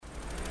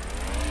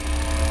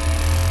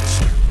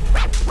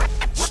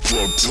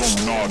Maybe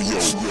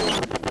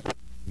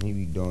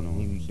don't know.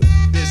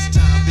 This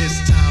time,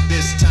 this time to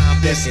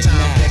build. This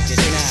time to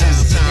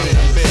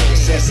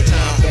build. This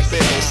time to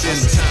build.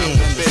 This time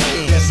to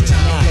build. This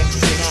time to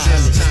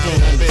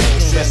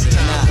build. This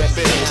time to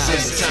build.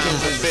 This time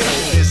to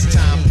build. This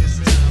time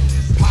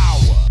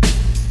power.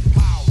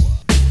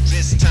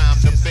 This time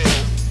to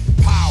build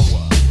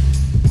power.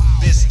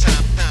 This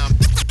time to build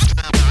power.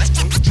 This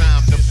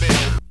time to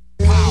build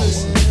power.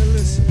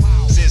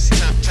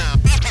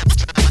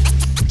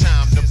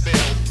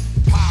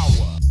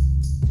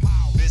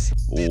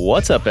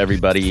 What's up,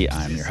 everybody?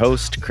 I'm your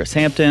host, Chris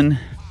Hampton.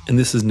 And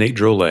this is Nate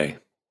Drolet.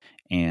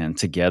 And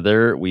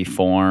together we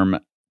form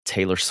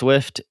Taylor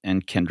Swift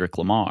and Kendrick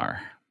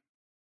Lamar.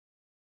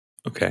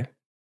 Okay.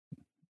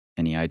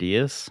 Any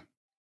ideas?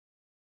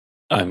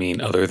 I mean,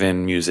 other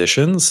than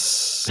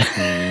musicians?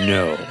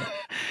 No.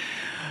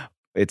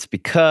 It's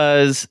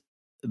because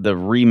the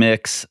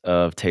remix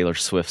of Taylor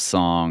Swift's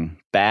song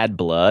Bad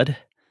Blood,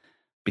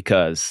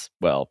 because,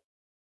 well,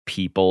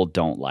 people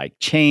don't like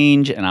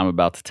change, and I'm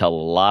about to tell a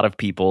lot of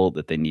people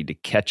that they need to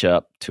catch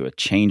up to a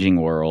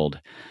changing world.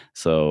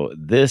 So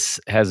this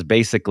has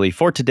basically,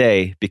 for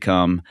today,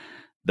 become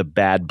the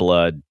Bad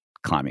Blood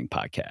Climbing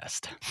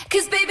Podcast.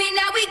 'Cause baby,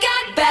 now we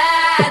got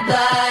bad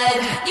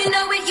blood. You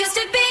know it used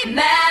to be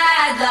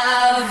mad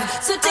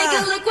love. So take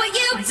a look what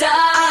you've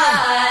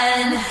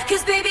done.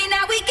 'Cause baby,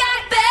 now we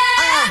got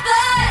bad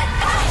blood.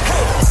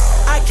 Hey,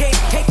 I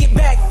can't take it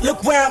back.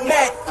 Look where I'm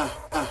at.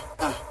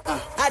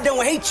 I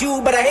don't hate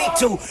you, but I hate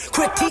to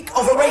critique,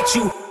 overrate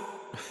you.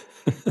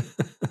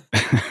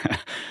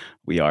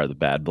 We are the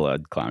Bad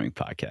Blood Climbing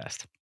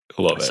Podcast.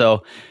 Love it.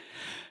 So,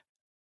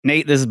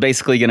 Nate, this is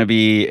basically going to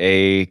be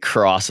a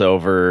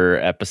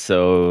crossover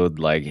episode,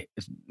 like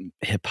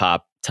hip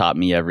hop taught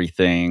me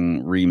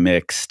everything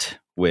remixed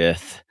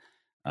with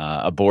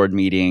a board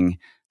meeting.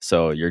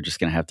 So you're just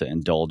going to have to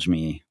indulge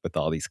me with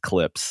all these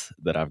clips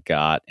that I've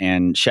got.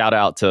 And shout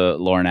out to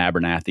Lauren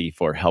Abernathy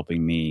for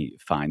helping me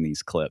find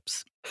these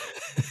clips.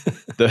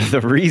 The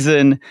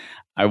reason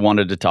I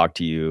wanted to talk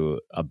to you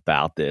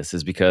about this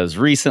is because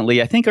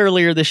recently, I think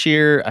earlier this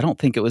year, I don't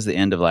think it was the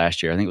end of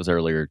last year, I think it was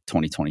earlier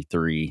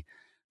 2023,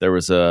 there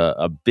was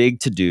a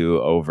big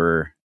to-do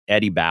over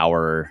Eddie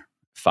Bauer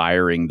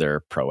firing their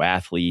pro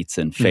athletes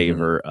in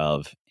favor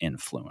of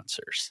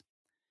influencers.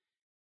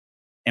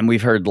 And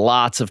we've heard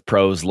lots of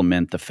pros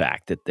lament the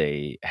fact that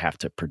they have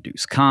to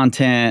produce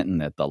content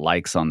and that the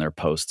likes on their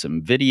posts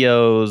and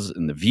videos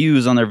and the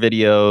views on their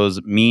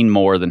videos mean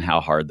more than how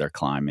hard they're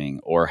climbing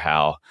or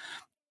how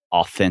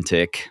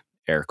authentic,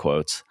 air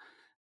quotes,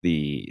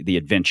 the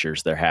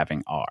adventures they're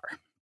having are.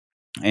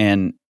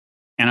 And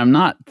I'm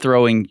not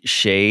throwing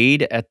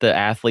shade at the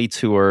athletes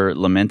who are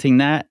lamenting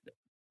that,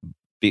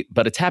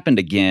 but it's happened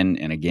again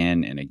and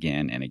again and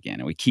again and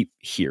again. And we keep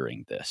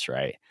hearing this,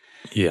 right?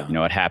 Yeah. You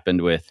know, it happened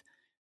with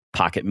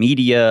Pocket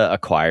Media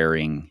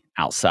acquiring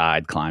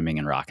Outside Climbing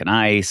and Rock and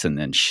Ice and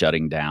then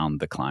shutting down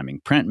the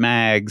climbing print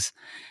mags.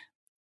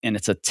 And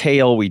it's a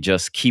tale we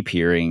just keep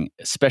hearing,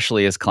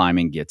 especially as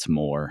climbing gets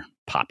more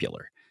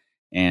popular.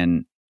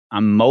 And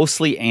I'm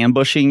mostly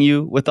ambushing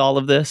you with all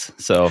of this,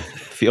 so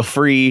feel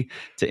free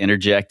to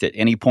interject at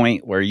any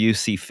point where you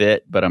see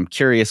fit. But I'm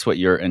curious what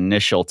your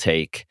initial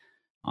take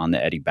on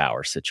the Eddie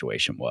Bauer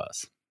situation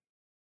was.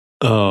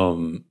 I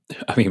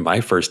mean,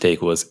 my first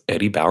take was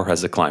Eddie Bauer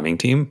has a climbing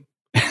team.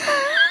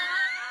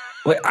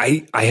 Like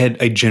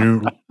I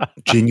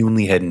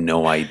genuinely had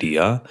no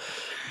idea.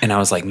 And I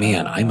was like,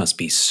 man, I must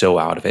be so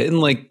out of it. And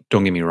like,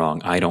 don't get me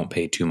wrong, I don't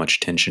pay too much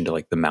attention to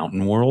like the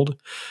mountain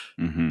world.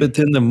 Mm-hmm. But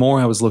then the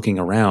more I was looking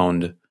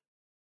around,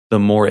 the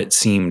more it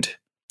seemed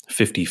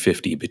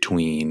 50-50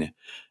 between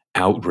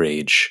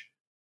outrage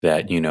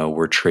that, you know,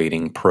 we're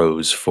trading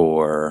pros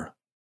for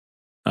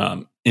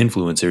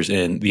influencers.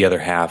 And the other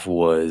half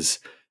was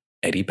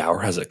Eddie Bauer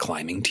has a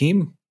climbing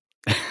team.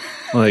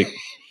 Like,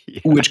 yeah.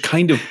 Which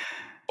kind of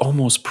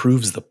almost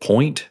proves the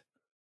point.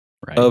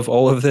 Right. Of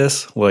all of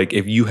this. Like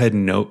if you had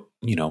I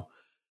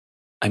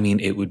mean,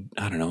 it would,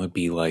 I don't know, it'd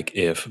be like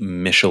if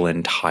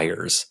Michelin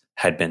tires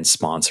had been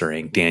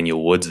sponsoring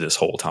Daniel Woods this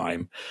whole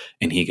time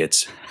and he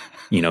gets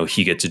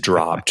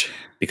dropped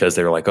because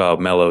they're like, oh,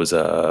 Mello's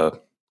a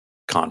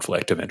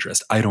conflict of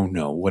interest. I don't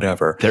know,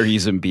 whatever. They're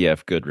using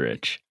BF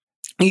Goodrich.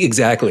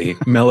 Exactly.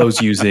 Mello's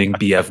using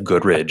BF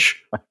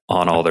Goodrich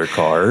on all their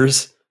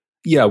cars.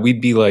 Yeah,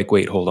 we'd be like,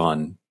 wait, hold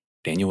on.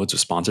 Daniel Woods was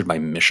sponsored by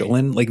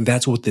Michelin. Like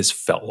that's what this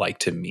felt like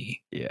to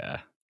me. Yeah,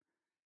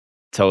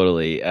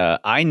 totally.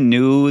 I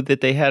knew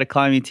that they had a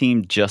climbing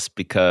team just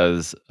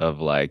because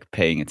of like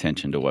paying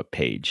attention to what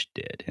Paige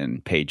did,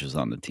 and Paige was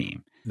on the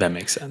team. That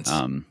makes sense.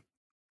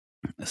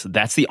 So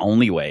that's the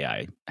only way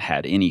I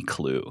had any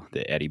clue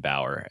that Eddie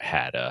Bauer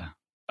had a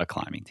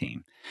climbing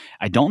team.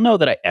 I don't know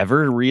that I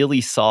ever really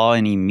saw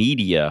any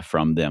media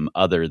from them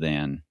other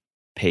than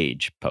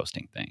Paige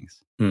posting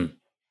things.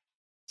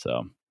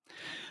 So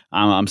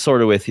I'm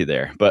sort of with you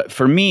there. But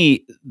for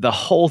me, the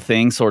whole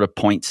thing sort of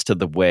points to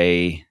the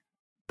way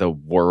the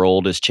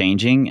world is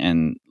changing,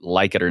 and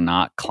like it or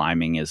not,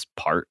 climbing is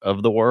part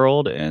of the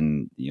world.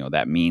 And,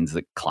 that means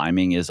that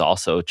climbing is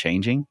also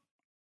changing.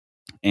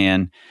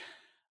 And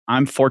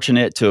I'm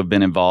fortunate to have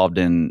been involved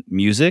in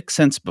music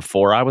since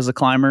before I was a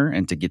climber,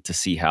 and to get to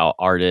see how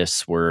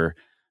artists were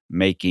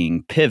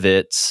making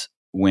pivots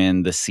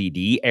when the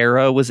CD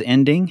era was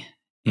ending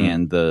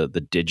and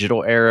the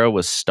digital era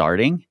was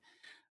starting.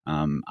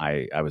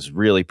 I was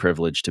really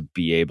privileged to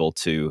be able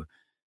to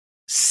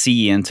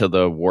see into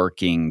the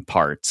working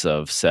parts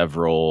of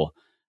several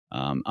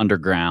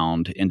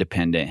underground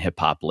independent hip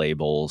hop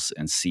labels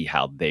and see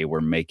how they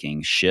were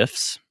making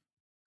shifts.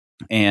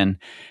 And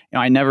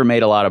I never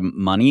made a lot of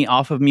money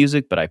off of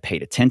music, but I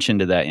paid attention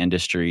to that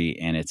industry,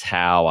 and it's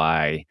how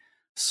I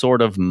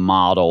sort of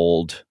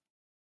modeled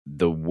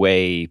the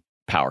way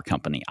Power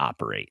Company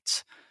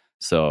operates.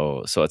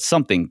 So it's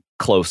something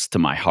close to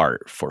my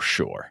heart for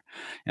sure.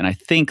 And I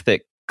think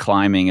that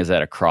climbing is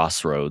at a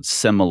crossroads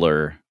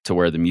similar to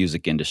where the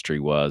music industry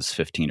was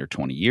 15 or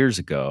 20 years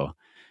ago.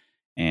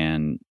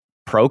 And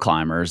pro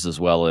climbers, as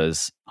well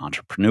as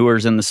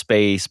entrepreneurs in the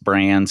space,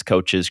 brands,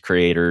 coaches,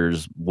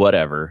 creators,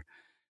 whatever,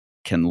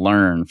 can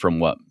learn from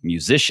what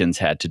musicians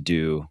had to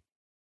do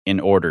in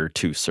order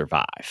to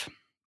survive.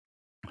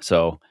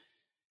 So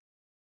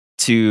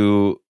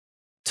to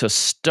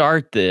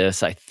start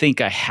this, I think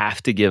I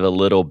have to give a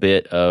little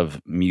bit of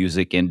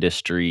music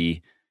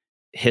industry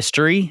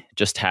history,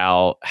 just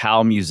how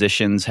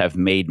musicians have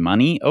made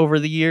money over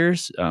the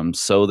years,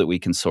 so that we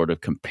can sort of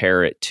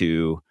compare it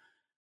to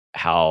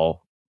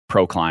how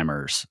pro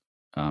climbers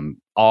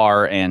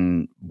are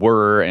and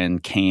were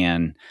and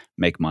can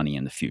make money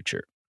in the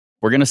future.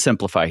 We're going to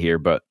simplify here,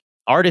 but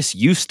artists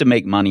used to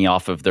make money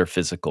off of their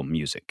physical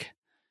music,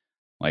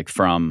 like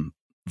from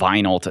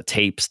vinyl to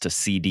tapes to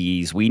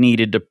CDs. We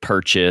needed to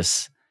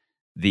purchase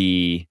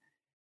the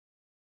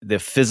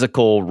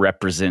physical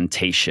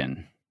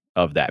representation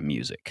of that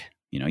music.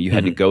 You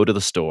had to go to the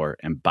store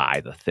and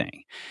buy the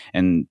thing.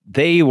 And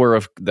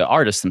the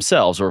artists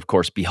themselves were, of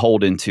course,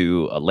 beholden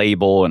to a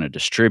label and a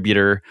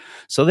distributor.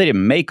 So they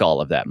didn't make all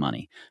of that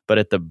money. But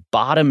at the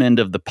bottom end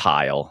of the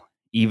pile,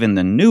 even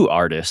the new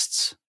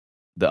artists,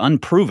 the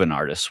unproven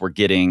artists, were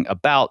getting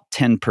about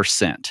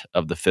 10%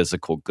 of the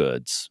physical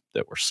goods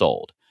that were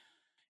sold.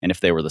 And if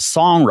they were the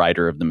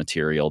songwriter of the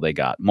material, they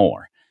got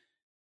more.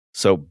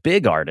 So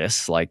big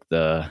artists like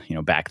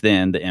back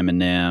then, the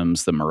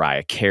Eminems, the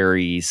Mariah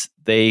Careys,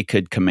 they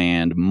could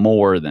command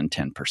more than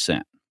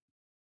 10%.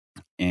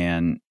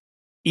 And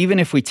even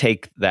if we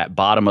take that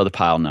bottom of the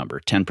pile number,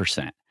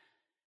 10%,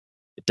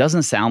 it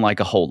doesn't sound like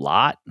a whole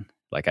lot.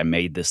 Like, I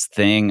made this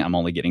thing, I'm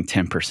only getting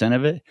 10%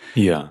 of it.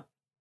 Yeah.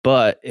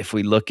 But if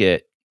we look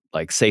at,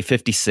 like, say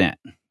 50 Cent,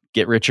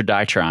 Get Rich or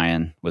Die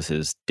Trying was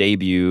his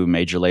debut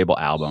major label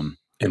album.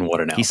 And what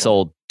an album. He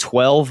sold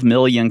 12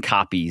 million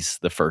copies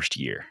the first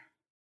year.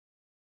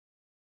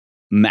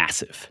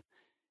 Massive.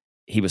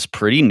 He was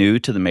pretty new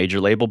to the major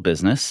label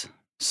business.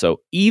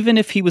 So even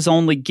if he was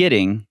only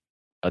getting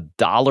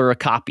 $1 a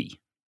copy,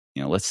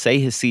 let's say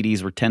his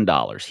CDs were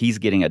 $10, he's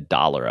getting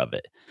 $1 of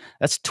it.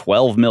 That's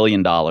 $12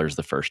 million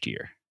the first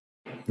year.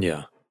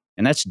 Yeah.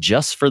 And that's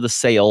just for the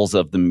sales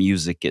of the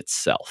music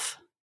itself.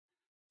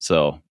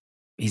 So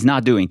he's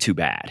not doing too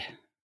bad.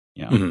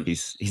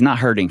 He's not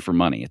hurting for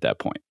money at that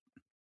point.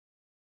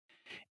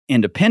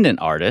 Independent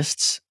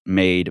artists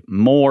made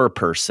more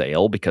per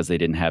sale because they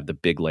didn't have the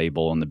big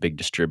label and the big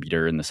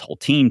distributor and this whole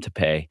team to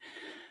pay.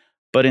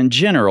 But in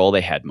general,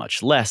 they had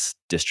much less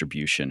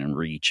distribution and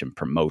reach and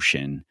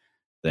promotion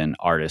than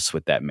artists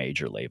with that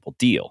major label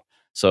deal.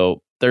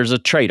 So there's a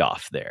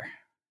trade-off there.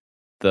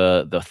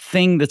 The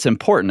thing that's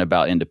important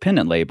about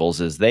independent labels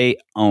is they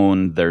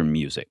own their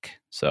music.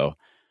 So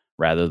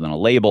rather than a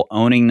label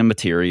owning the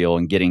material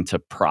and getting to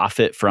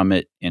profit from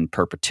it in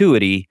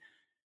perpetuity,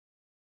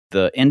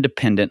 the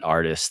independent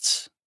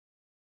artists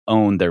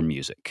own their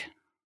music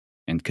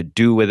and could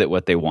do with it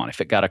what they want.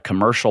 If it got a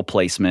commercial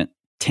placement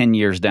 10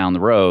 years down the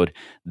road,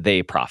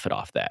 they profit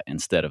off that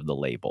instead of the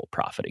label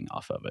profiting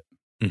off of it.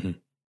 Mm-hmm.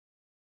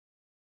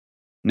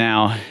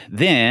 Now,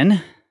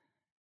 then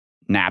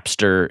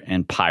Napster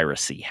and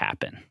piracy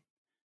happen.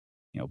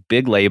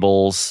 Big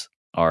labels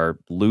are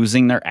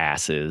losing their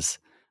asses,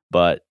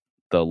 but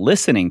the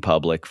listening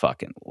public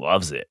fucking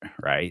loves it,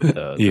 right?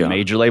 The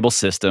major label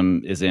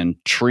system is in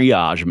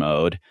triage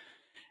mode.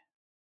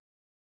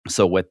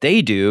 So what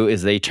they do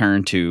is they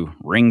turn to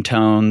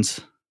ringtones,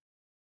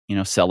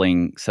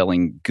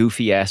 selling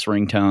goofy ass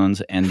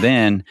ringtones, and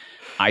then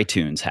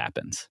iTunes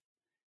happens.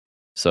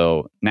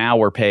 So now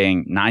we're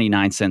paying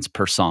 99 cents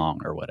per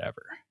song or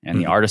whatever. And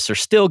the artists are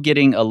still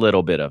getting a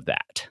little bit of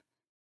that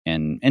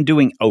and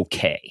doing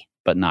okay,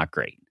 but not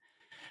great,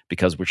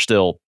 because we're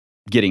still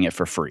getting it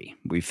for free.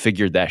 We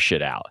figured that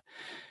shit out.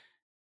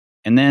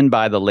 And then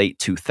by the late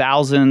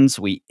 2000s,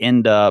 we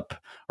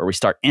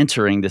start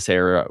entering this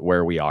era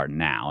where we are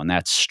now, and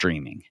that's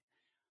streaming.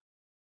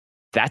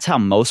 That's how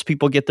most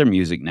people get their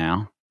music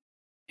now.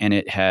 And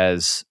it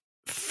has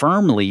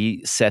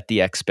firmly set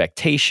the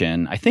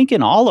expectation, I think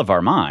in all of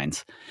our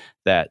minds,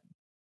 that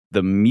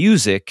the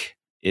music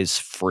is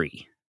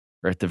free.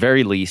 or at the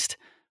very least,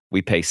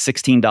 we pay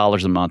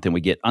 $16 a month and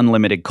we get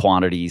unlimited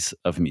quantities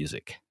of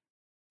music.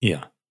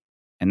 Yeah.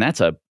 And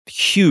that's a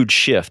huge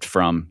shift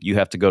from you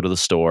have to go to the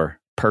store,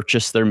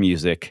 purchase their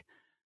music,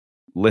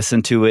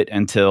 listen to it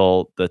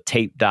until the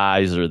tape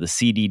dies or the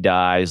CD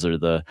dies or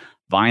the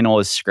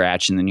vinyl is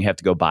scratched, and then you have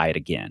to go buy it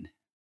again.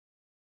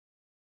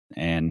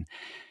 And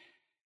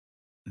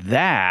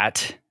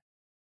that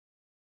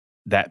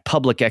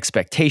public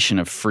expectation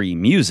of free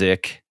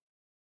music,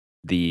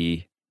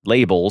 the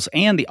labels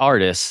and the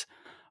artists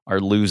are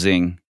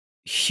losing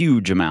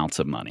huge amounts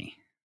of money.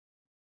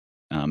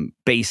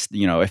 Based,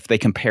 if they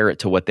compare it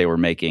to what they were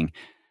making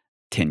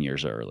 10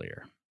 years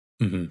earlier.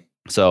 Mm-hmm.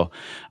 So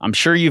I'm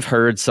sure you've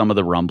heard some of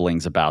the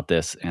rumblings about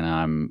this.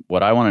 And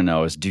what I want to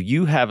know is, do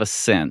you have a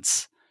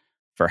sense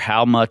for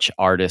how much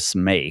artists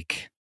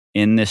make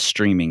in this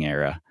streaming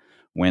era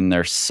when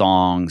their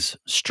songs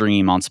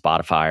stream on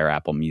Spotify or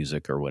Apple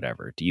Music or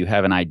whatever? Do you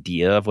have an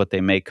idea of what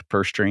they make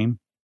per stream?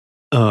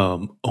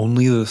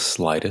 Only the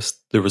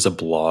slightest. There was a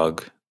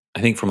blog,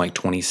 I think from like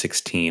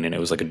 2016, and it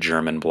was like a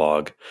German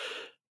blog.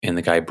 And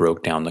the guy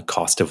broke down the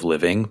cost of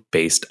living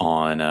based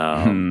on,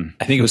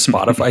 I think it was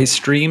Spotify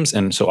streams.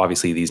 And so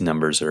obviously these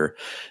numbers are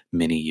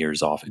many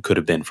years off. It could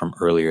have been from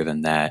earlier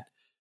than that.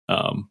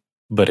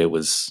 But it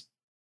was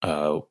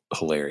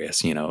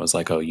hilarious. It was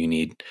like, oh, you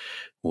need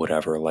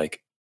whatever, like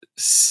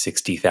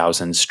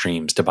 60,000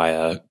 streams to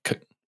buy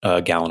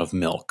a gallon of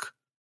milk,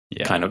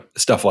 kind of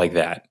stuff like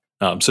that.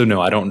 So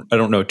no, I don't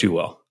know too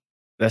well.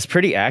 That's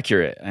pretty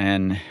accurate.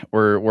 And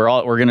we're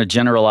going to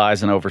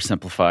generalize and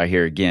oversimplify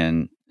here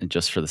again,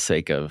 just for the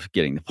sake of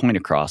getting the point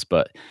across.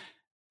 But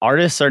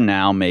artists are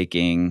now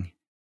making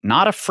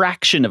not a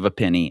fraction of a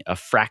penny, a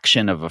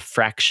fraction of a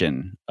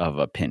fraction of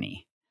a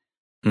penny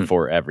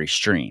for every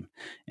stream.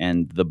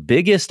 And the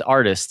biggest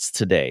artists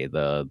today,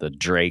 the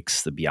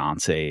Drakes, the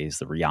Beyoncés,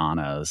 the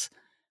Rihannas,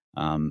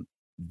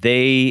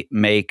 they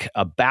make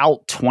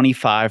about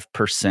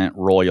 25%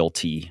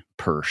 royalty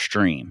per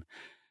stream,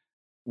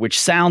 which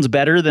sounds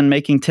better than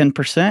making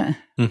 10%,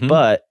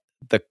 but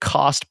the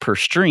cost per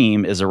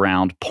stream is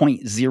around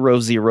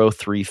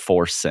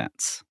 0.0034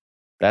 cents.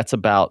 That's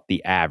about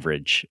the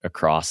average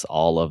across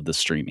all of the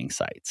streaming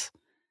sites.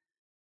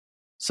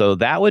 So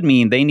that would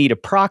mean they need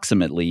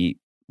approximately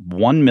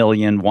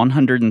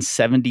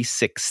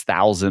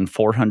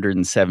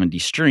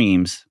 1,176,470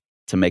 streams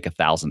to make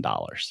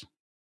 $1,000.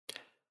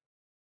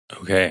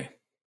 Okay.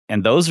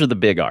 And those are the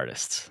big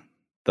artists.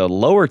 The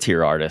lower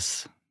tier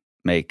artists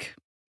make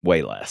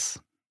way less.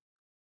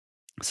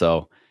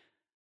 So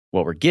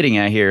what we're getting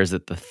at here is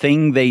that the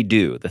thing they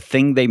do, the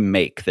thing they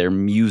make, their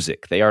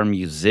music, they are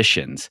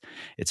musicians.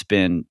 It's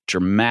been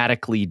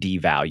dramatically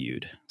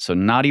devalued. So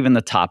not even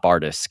the top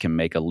artists can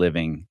make a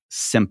living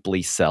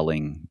simply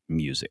selling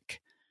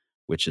music,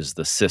 which is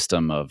the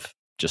system of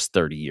just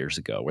 30 years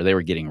ago, where they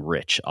were getting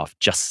rich off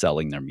just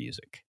selling their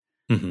music.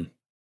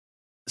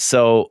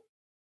 So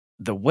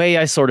the way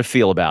I sort of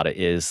feel about it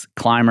is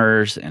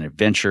climbers and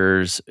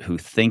adventurers who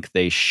think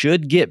they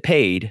should get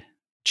paid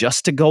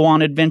just to go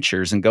on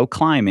adventures and go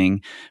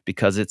climbing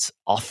because it's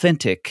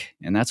authentic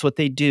and that's what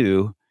they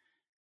do,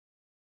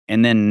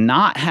 and then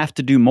not have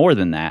to do more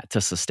than that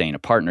to sustain a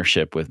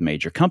partnership with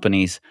major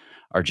companies,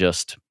 are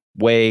just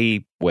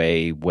way,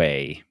 way,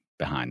 way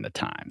behind the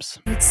times.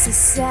 It's a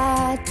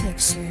sad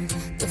picture,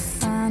 the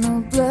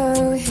final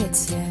blow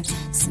hits you.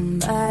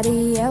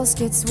 Somebody else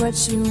gets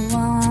what you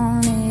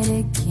wanted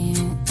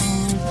again.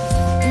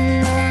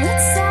 And now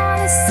it's all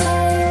the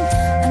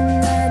same,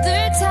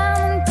 another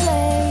time and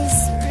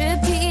place,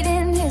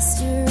 repeating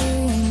history,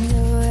 and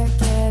you're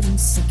getting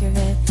sick of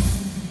it.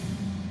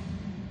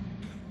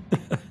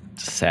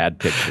 Sad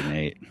picture,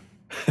 Nate.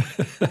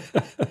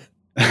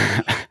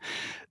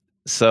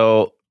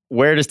 So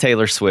where does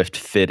Taylor Swift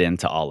fit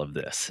into all of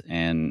this?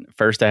 And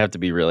first, I have to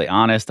be really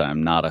honest.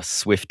 I'm not a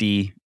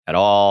Swiftie at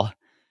all.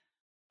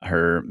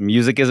 Her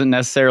music isn't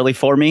necessarily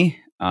for me.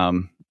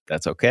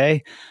 That's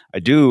okay. I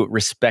do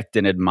respect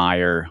and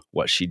admire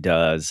what she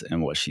does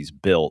and what she's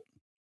built.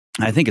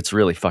 I think it's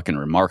really fucking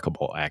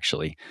remarkable,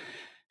 actually.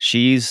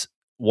 She's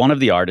one of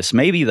the artists,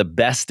 maybe the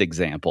best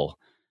example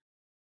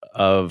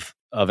of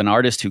an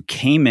artist who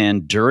came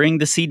in during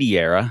the CD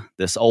era,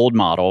 this old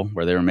model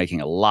where they were making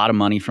a lot of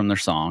money from their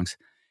songs,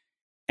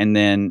 and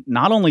then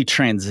not only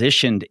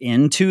transitioned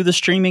into the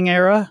streaming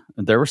era,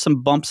 there were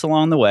some bumps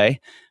along the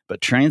way, but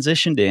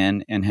transitioned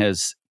in and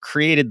has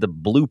created the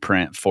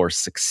blueprint for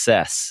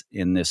success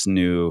in this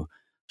new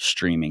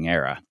streaming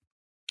era.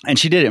 And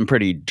she did it in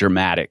pretty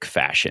dramatic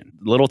fashion.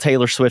 Little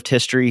Taylor Swift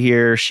history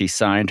here. She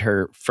signed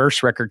her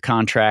first record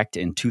contract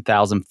in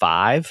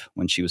 2005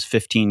 when she was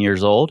 15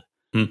 years old.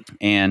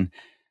 And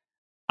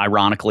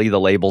ironically, the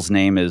label's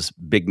name is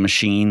Big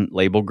Machine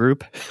Label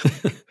Group.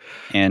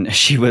 And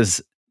she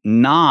was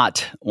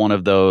not one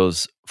of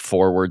those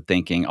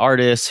forward-thinking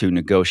artists who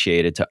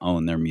negotiated to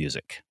own their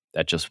music.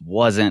 That just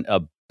wasn't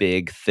a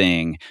big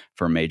thing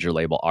for major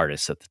label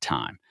artists at the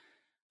time.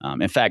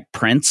 In fact,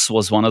 Prince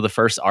was one of the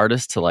first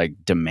artists to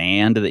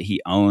demand that he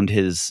owned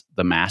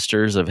the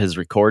masters of his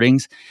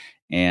recordings.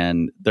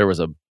 And there was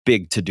a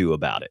big to-do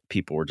about it.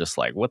 People were just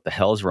like, what the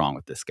hell is wrong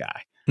with this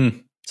guy?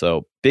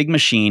 So Big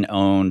Machine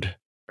owned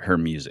her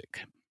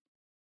music.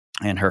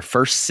 And her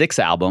first 6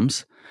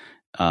 albums,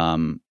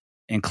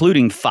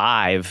 including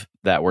 5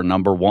 that were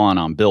number 1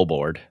 on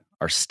Billboard,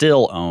 are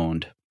still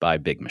owned by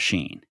Big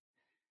Machine.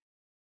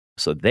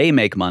 So they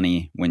make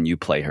money when you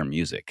play her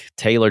music.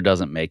 Taylor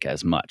doesn't make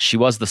as much. She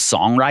was the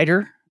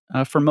songwriter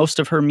for most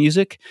of her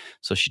music,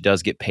 so she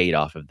does get paid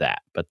off of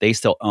that. But they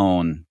still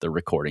own the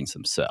recordings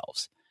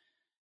themselves.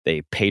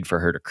 They paid for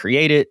her to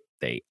create it,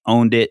 they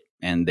owned it,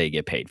 and they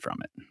get paid from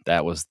it.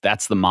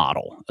 That's the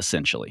model,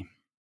 essentially.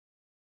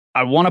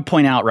 I want to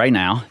point out right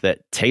now that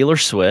Taylor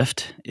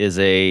Swift is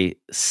a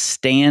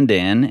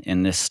stand-in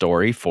in this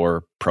story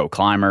for pro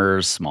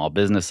climbers, small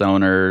business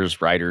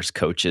owners, writers,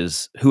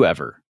 coaches,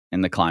 whoever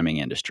in the climbing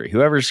industry,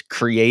 whoever's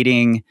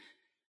creating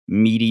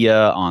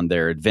media on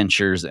their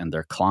adventures and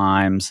their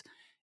climbs,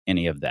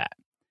 any of that.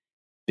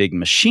 Big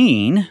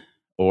Machine,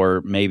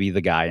 or maybe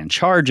the guy in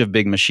charge of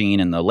Big Machine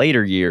in the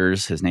later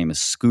years, his name is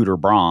Scooter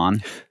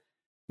Braun.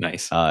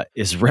 Nice.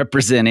 Is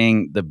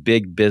representing the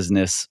big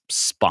business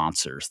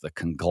sponsors, the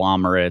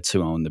conglomerates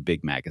who own the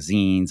big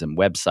magazines and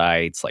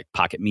websites like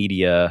Pocket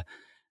Media,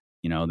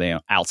 they own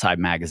Outside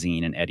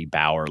Magazine and Eddie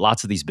Bauer,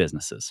 lots of these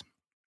businesses.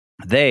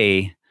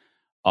 They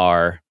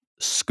are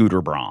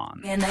Scooter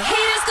Braun. And the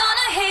haters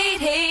gonna hate.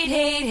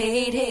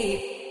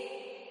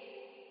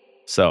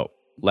 So,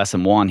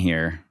 lesson 1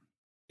 here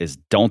is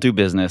don't do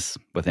business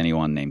with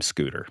anyone named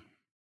Scooter.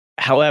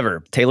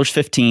 However, Taylor's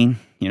 15,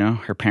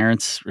 her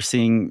parents are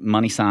seeing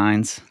money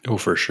signs. Oh,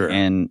 for sure.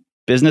 And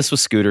business with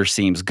Scooter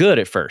seems good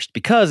at first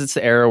because it's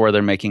the era where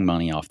they're making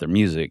money off their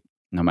music,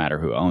 no matter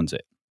who owns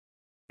it.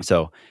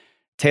 So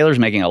Taylor's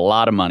making a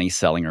lot of money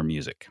selling her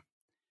music.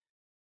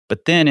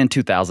 But then in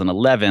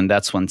 2011,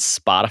 that's when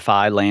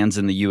Spotify lands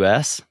in the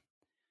US.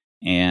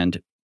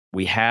 And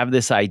we have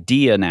this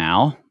idea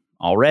now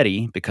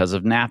already because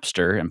of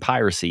Napster and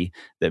piracy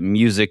that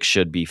music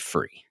should be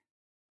free.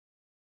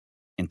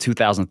 In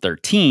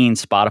 2013,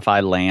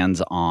 Spotify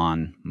lands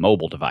on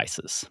mobile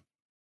devices.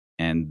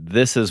 And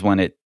this is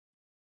when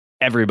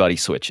everybody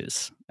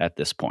switches at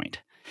this point.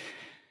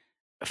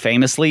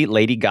 Famously,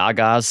 Lady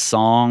Gaga's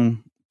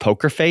song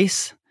Poker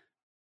Face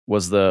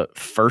was the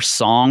first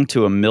song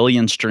to 1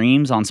 million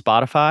streams on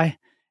Spotify,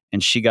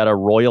 and she got a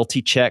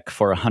royalty check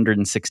for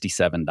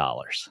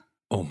 $167.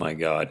 Oh my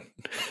God.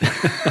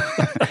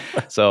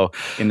 So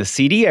in the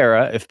CD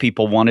era, if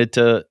people wanted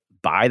to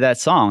buy that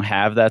song,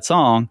 have that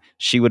song,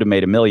 she would have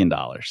made $1 million.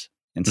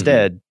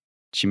 Instead,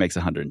 she makes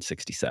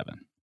 167.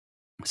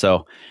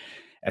 So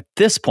at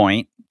this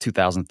point,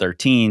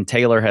 2013,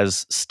 Taylor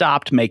has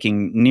stopped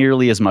making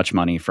nearly as much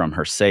money from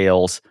her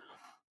sales.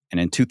 And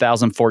in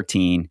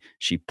 2014,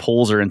 she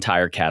pulls her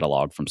entire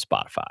catalog from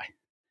Spotify,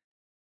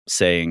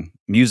 saying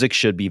music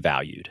should be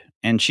valued.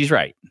 And she's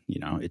right.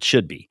 It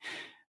should be.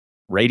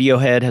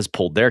 Radiohead has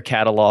pulled their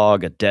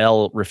catalog.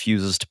 Adele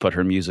refuses to put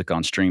her music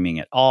on streaming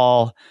at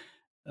all.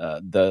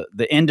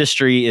 The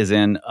industry is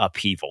in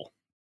upheaval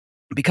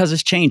because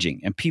it's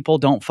changing and people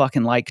don't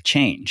fucking like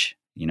change.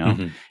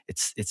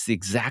 It's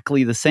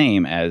exactly the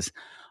same as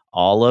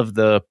all of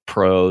the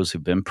pros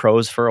who've been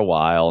pros for a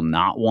while,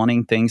 not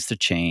wanting things to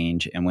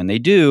change. And when they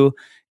do,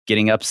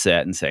 getting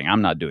upset and saying,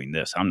 I'm not doing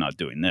this,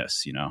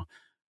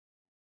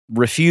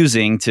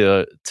 refusing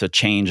to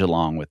change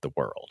along with the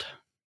world.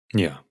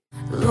 Yeah.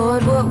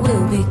 Lord, what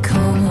will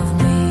become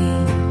of me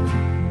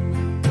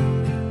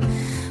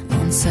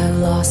once I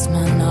lost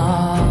my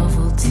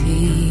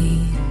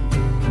novelty?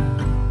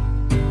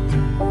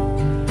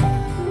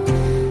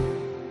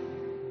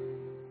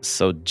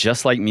 So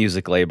just like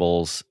music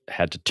labels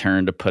had to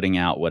turn to putting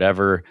out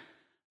whatever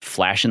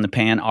flash in the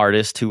pan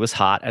artist who was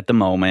hot at the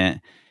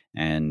moment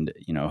and,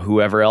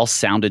 whoever else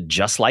sounded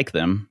just like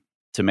them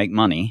to make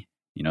money,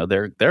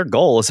 their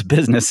goal as a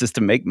business is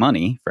to make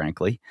money,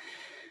 frankly.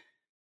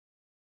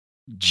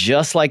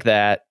 Just like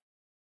that,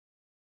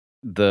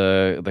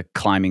 the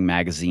climbing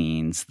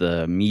magazines,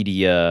 the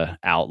media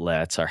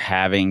outlets are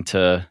having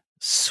to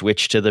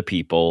switch to the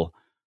people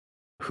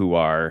who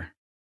are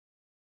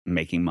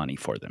making money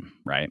for them,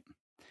 right?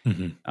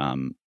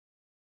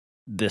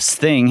 This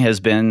thing has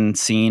been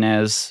seen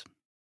as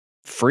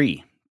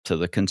free to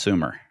the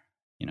consumer,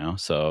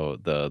 so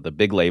the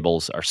big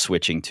labels are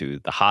switching to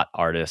the hot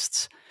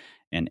artists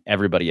and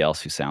everybody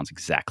else who sounds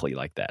exactly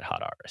like that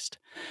hot artist.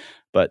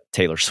 But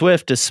Taylor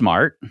Swift is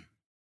smart,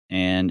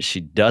 and she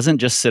doesn't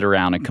just sit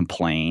around and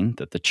complain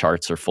that the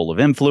charts are full of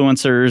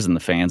influencers and the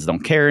fans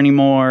don't care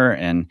anymore.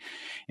 And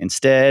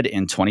instead,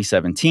 in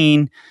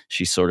 2017,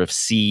 she sort of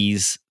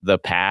sees the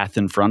path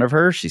in front of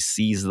her. She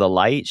sees the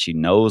light. She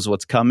knows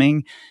what's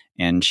coming,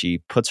 and she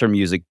puts her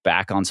music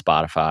back on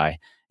Spotify,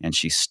 and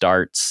she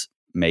starts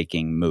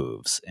making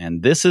moves.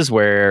 And this is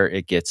where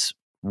it gets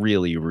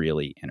really,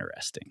 really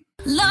interesting.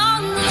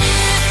 Long live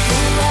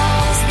the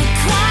walls we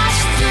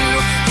crashed through,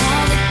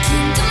 all the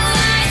kingdom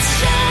lights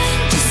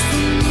shine just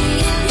for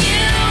me and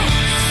you.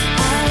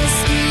 I was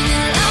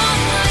screaming, long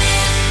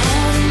live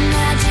all the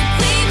magic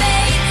we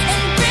made,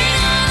 and bring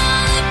on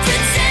all the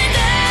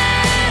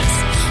pretenders.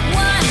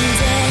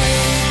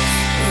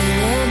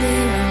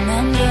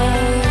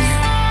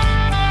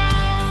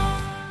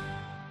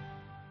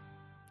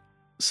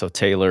 So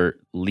Taylor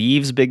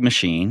leaves Big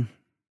Machine,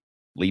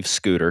 leaves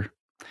Scooter,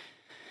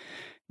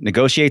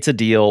 negotiates a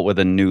deal with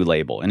a new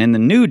label. And in the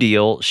new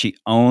deal, she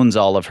owns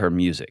all of her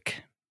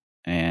music.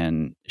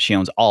 And she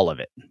owns all of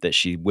it that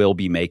she will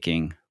be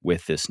making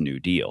with this new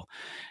deal.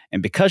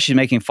 And because she's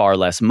making far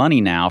less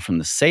money now from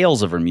the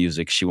sales of her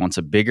music, she wants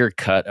a bigger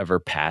cut of her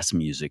past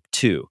music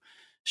too.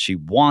 She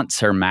wants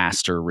her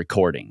master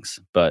recordings,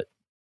 but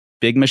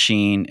Big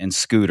Machine and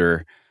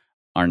Scooter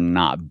are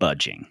not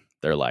budging.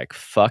 They're like,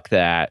 fuck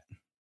that.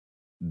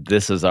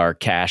 This is our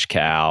cash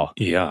cow.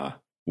 Yeah.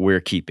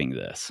 We're keeping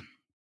this.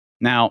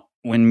 Now,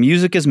 when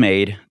music is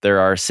made, there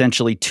are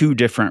essentially two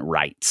different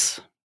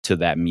rights to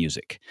that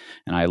music.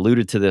 And I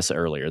alluded to this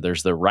earlier.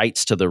 There's the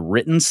rights to the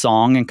written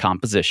song and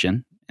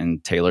composition,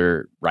 and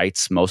Taylor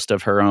writes most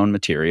of her own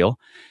material.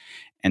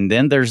 And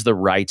then there's the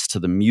rights to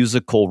the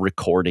musical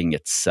recording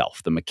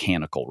itself, the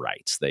mechanical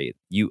rights.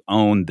 You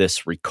own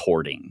this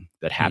recording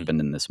that happened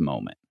in this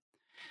moment.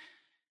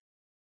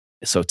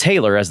 So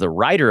Taylor, as the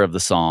writer of the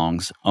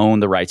songs,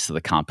 owned the rights to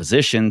the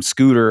composition.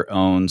 Scooter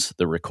owns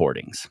the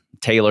recordings.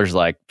 Taylor's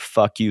like,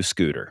 fuck you,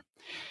 Scooter.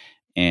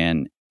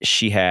 And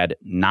she had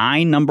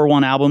 9 number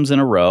 1 albums in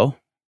a row.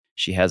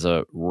 She has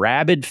a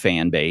rabid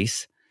fan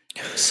base.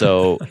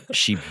 So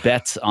she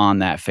bets on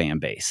that fan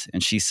base.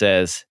 And she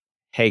says,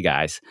 hey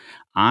guys,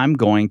 I'm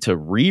going to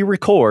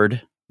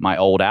re-record my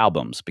old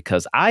albums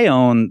because I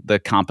own the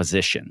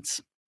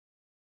compositions.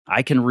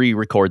 I can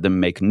re-record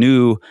them, make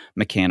new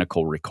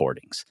mechanical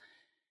recordings.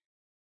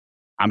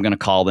 I'm going to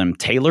call them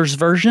Taylor's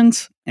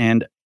versions.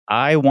 And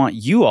I want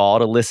you all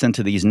to listen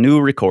to these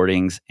new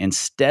recordings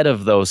instead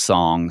of those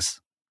songs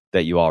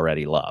that you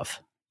already love.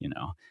 You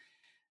know,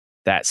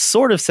 that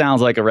sort of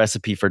sounds like a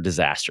recipe for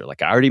disaster.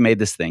 Like, I already made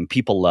this thing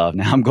people love.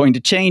 Now I'm going to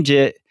change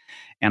it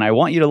and I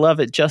want you to love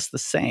it just the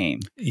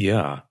same.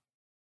 Yeah.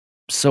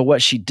 So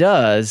what she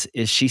does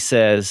is she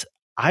says,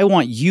 I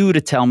want you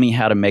to tell me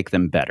how to make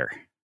them better.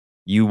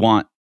 You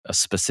want a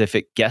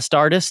specific guest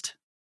artist?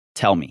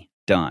 Tell me.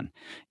 Done.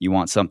 You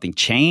want something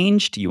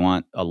changed? You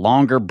want a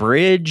longer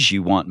bridge?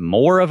 You want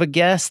more of a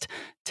guest?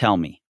 Tell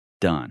me.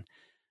 Done.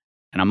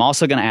 And I'm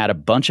also going to add a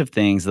bunch of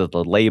things that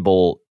the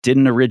label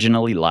didn't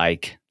originally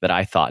like that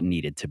I thought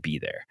needed to be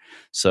there.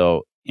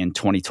 So in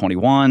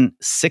 2021,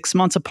 6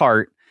 months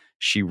apart,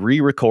 she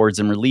re-records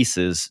and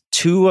releases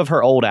 2 of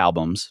her old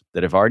albums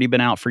that have already been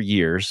out for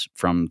years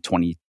from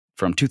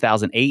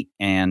 2008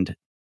 and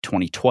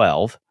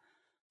 2012.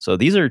 So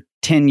these are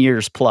 10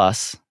 years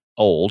plus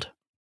old.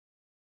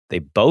 They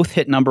both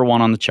hit number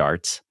 1 on the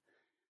charts.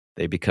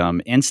 They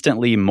become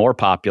instantly more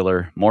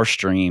popular, more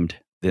streamed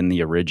than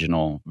the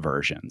original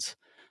versions.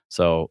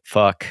 So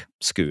fuck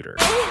Scooter.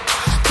 'Cause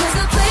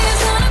the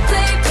players gonna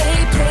play, and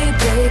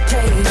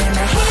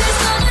the haters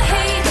gonna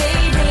hate,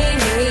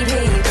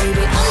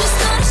 baby. I'm just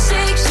gonna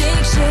shake.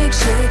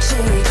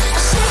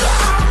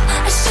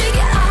 I shake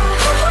it off.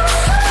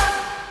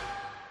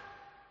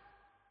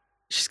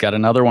 She's got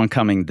another one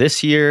coming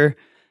this year.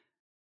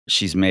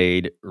 She's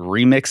made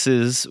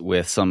remixes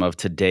with some of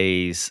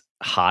today's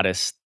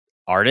hottest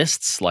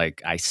artists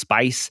like Ice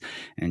Spice,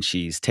 and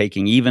she's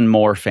taking even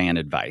more fan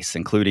advice,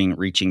 including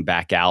reaching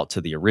back out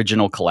to the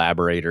original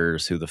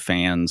collaborators who the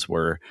fans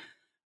were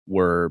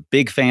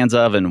big fans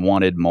of and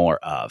wanted more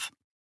of.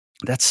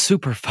 That's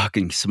super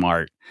fucking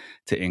smart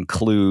to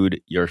include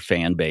your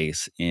fan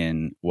base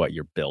in what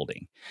you're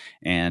building.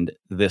 And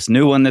this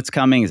new one that's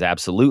coming is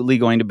absolutely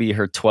going to be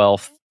her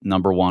 12th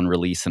number 1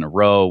 release in a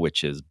row,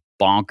 which is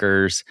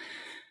bonkers.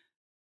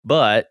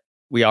 But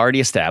we already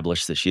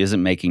established that she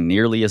isn't making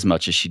nearly as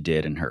much as she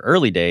did in her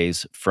early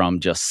days from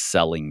just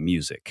selling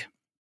music.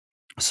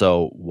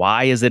 So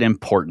why is it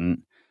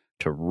important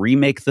to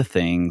remake the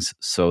things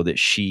so that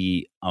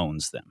she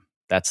owns them?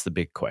 That's the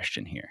big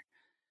question here.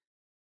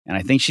 And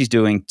I think she's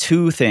doing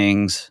 2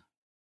 things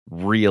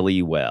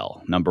really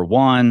well. Number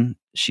 1,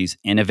 she's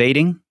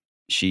innovating.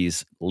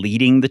 She's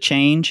leading the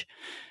change.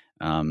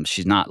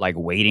 She's not like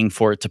waiting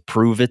for it to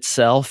prove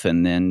itself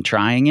and then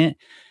trying it.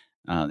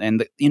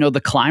 And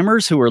the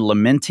climbers who are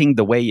lamenting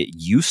the way it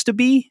used to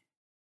be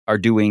are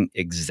doing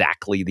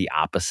exactly the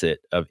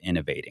opposite of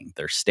innovating.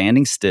 They're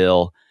standing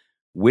still,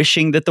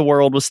 wishing that the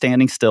world was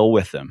standing still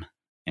with them.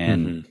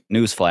 And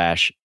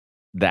newsflash,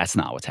 that's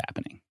not what's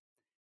happening.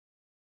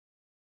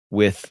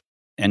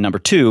 And number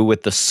 2,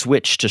 with the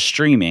switch to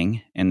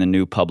streaming and the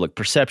new public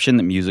perception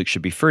that music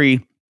should be free,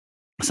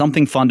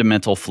 something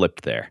fundamental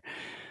flipped there.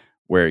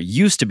 Where it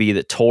used to be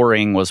that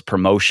touring was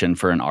promotion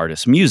for an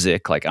artist's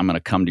music, like I'm going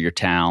to come to your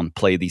town,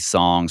 play these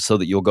songs so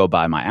that you'll go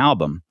buy my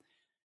album.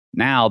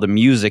 Now the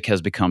music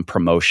has become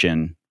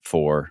promotion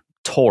for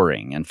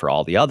touring and for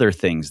all the other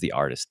things the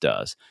artist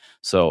does.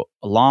 So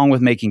along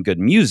with making good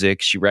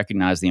music, she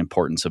recognized the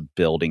importance of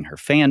building her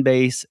fan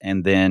base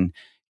and then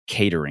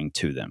catering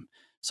to them.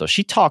 So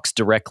she talks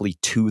directly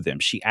to them.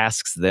 She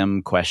asks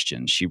them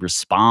questions. She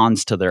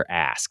responds to their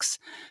asks.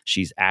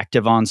 She's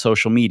active on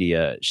social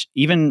media,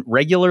 even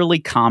regularly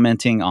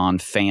commenting on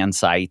fan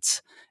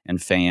sites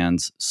and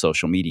fans'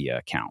 social media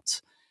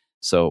accounts.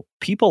 So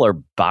people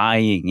are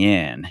buying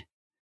in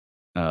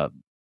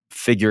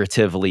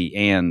figuratively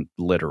and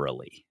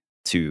literally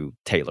to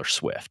Taylor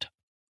Swift.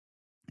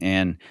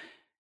 And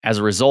as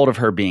a result of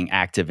her being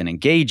active and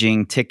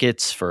engaging,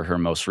 tickets for her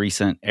most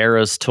recent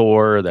Eras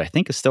tour, that I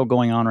think is still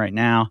going on right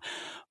now,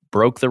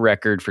 broke the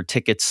record for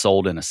tickets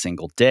sold in a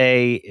single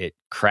day. It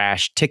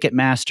crashed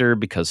Ticketmaster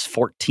because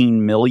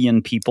 14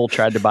 million people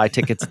tried to buy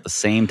tickets at the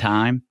same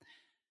time.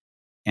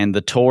 And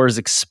the tour is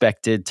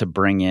expected to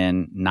bring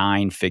in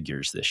 9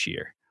 figures this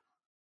year.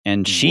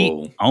 And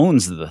she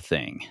owns the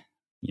thing.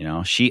 You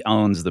know, she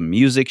owns the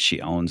music.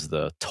 She owns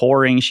the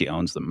touring. She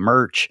owns the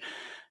merch.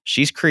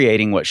 She's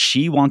creating what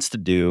she wants to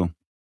do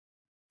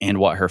and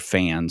what her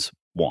fans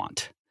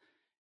want.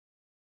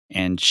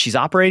 And she's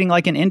operating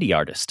like an indie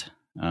artist.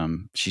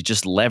 She's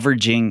just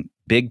leveraging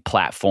big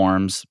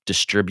platforms,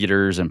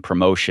 distributors, and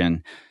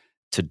promotion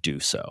to do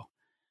so.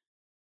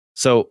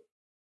 So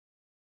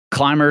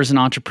climbers and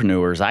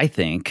entrepreneurs, I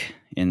think,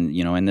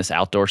 in this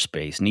outdoor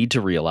space, need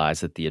to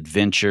realize that the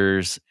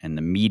adventures and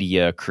the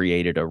media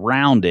created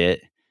around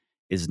it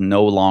is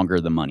no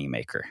longer the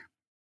moneymaker.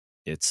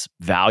 It's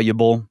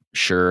valuable,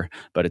 sure,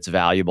 but it's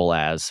valuable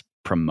as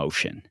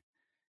promotion.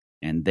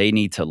 And they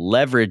need to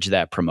leverage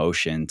that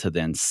promotion to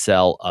then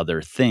sell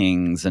other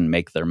things and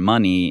make their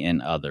money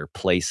in other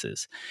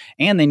places.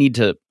 And they need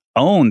to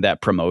own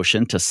that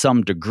promotion to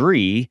some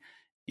degree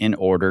in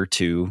order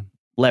to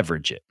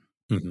leverage it.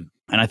 Mm-hmm.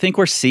 And I think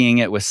we're seeing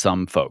it with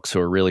some folks who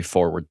are really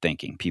forward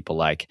thinking. People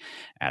like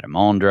Adam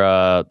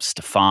Ondra,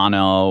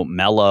 Stefano,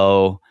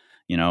 Mello,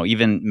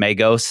 even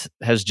Magos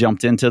has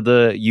jumped into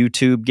the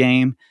YouTube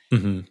game.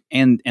 Mm-hmm.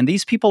 And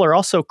these people are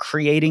also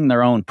creating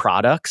their own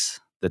products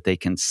that they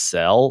can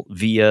sell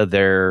via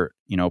their,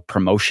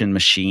 promotion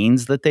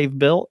machines that they've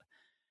built.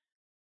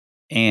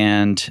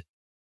 And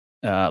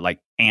like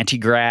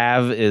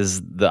Antigrav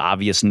is the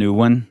obvious new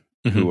one,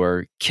 Mm-hmm. who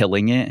are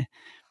killing it.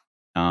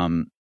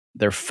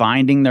 They're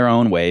finding their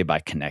own way by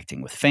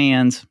connecting with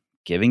fans,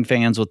 giving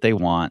fans what they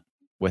want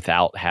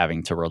without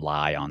having to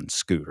rely on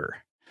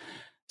Scooter.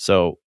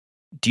 So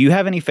do you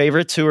have any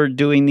favorites who are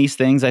doing these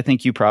things? I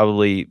think you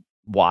probably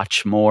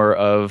watch more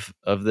of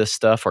this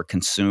stuff or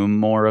consume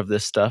more of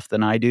this stuff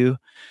than I do.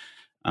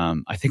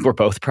 I think we're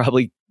both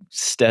probably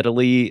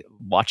steadily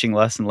watching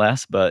less and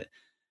less, but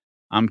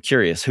I'm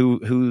curious, who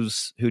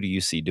do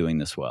you see doing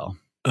this well?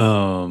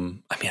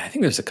 I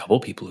think there's a couple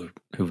people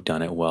who've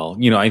done it well.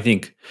 I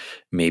think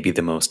maybe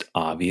the most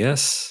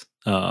obvious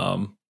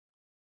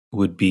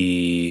would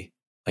be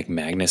like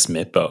Magnus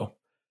Mitbo,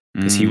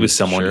 because he was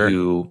someone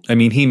who,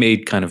 he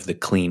made kind of the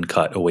clean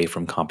cut away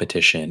from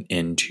competition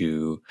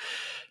into,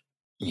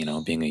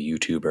 being a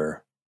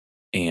YouTuber.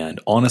 And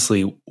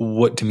honestly,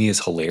 what to me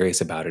is hilarious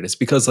about it is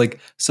because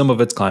like some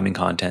of it's climbing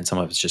content, some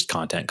of it's just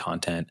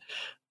content,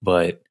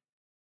 but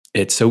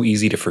it's so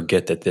easy to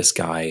forget that this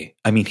guy,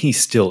 he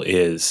still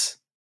is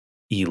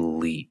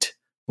elite.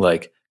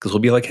 Like, because we'll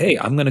be like, hey,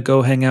 I'm going to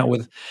go hang out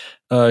with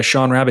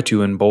Sean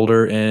Rabitou in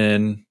Boulder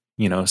in,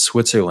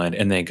 Switzerland.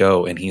 And they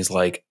go and he's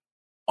like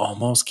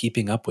almost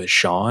keeping up with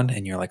Sean.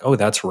 And you're like, oh,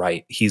 that's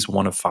right. He's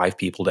one of 5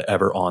 people to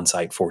ever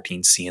on-site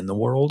 14C in the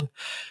world.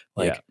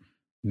 Like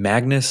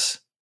Magnus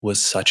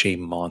was such a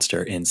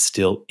monster and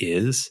still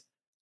is.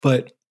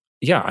 But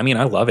yeah,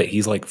 I love it.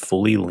 He's like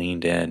fully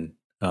leaned in.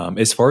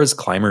 As far as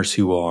climbers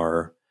who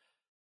are,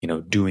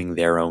 doing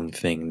their own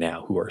thing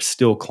now, who are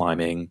still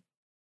climbing,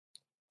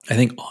 I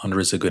think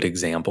Ondra's a good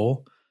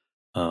example.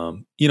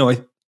 Something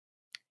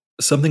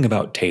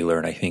about Taylor,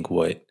 and I think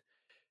what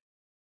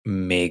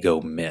may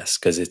go miss,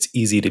 because it's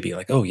easy to be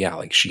like, oh yeah,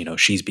 like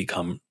she's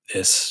become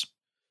this,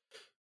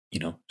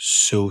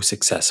 so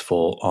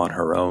successful on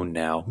her own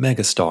now,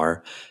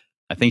 megastar.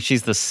 I think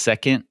she's the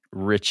second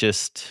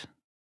richest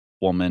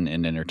woman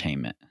in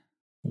entertainment.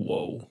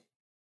 Whoa.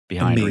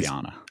 Behind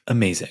Rihanna.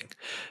 Amazing.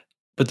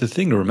 But the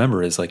thing to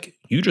remember is like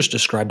you just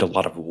described a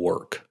lot of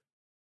work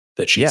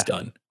that she's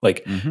done.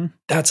 Like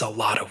that's a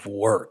lot of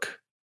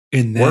work.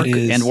 And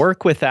that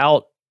work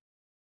without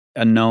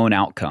a known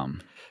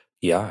outcome.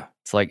 Yeah.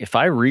 It's like, if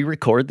I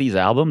re-record these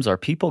albums, are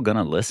people going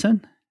to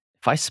listen?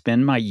 If I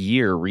spend my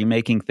year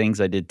remaking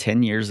things I did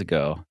 10 years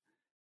ago,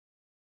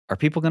 are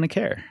people going to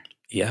care?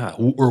 Yeah.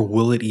 Or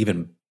will it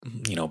even,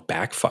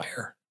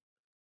 backfire?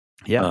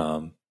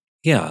 Yeah.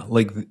 Yeah,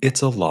 like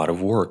it's a lot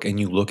of work. And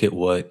you look at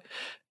what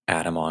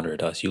Adam Ondra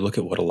does, you look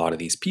at what a lot of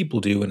these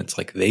people do, and it's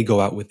like they go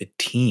out with a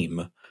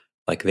team.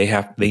 Like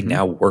they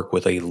now work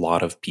with a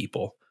lot of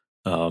people.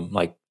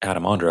 Like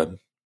Adam Ondra,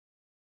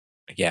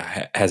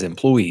 has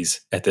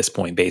employees at this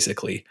point,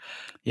 basically.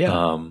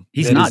 Yeah.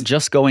 He's not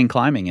just going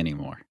climbing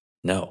anymore.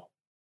 No.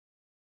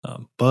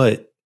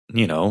 But,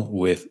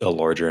 with a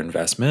larger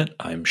investment,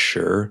 I'm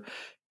sure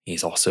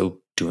he's also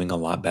doing a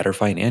lot better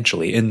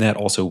financially. And that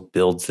also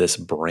builds this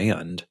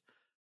brand.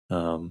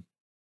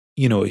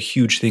 A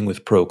huge thing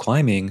with pro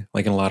climbing,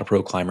 like, and a lot of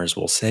pro climbers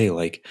will say,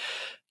 like,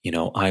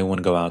 I want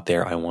to go out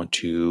there, I want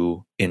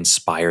to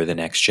inspire the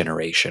next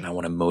generation, I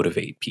want to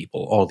motivate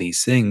people, all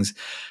these things.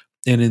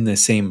 And in the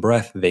same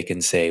breath, they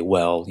can say,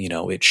 well,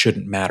 it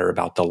shouldn't matter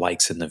about the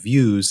likes and the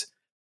views.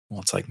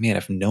 Well, it's like, man,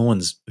 if no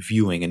one's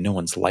viewing and no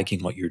one's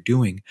liking what you're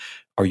doing,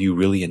 are you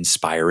really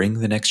inspiring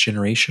the next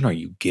generation? Are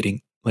you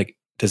getting, like,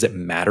 does it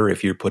matter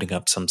if you're putting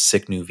up some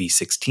sick new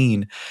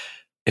V16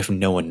 if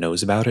no one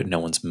knows about it, no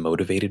one's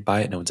motivated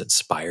by it, no one's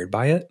inspired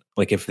by it?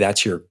 Like, if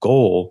that's your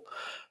goal,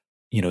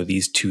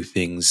 these two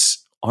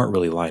things aren't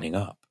really lining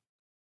up.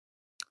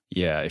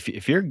 Yeah,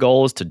 if your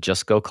goal is to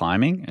just go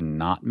climbing and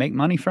not make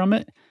money from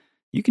it,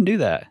 you can do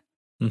that.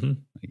 Mm-hmm.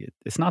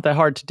 It's not that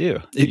hard to do.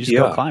 You just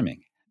go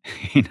climbing,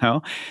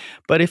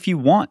 But if you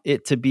want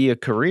it to be a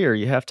career,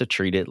 you have to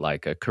treat it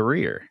like a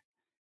career.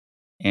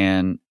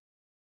 And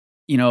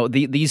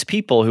these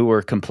people who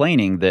were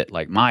complaining that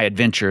like my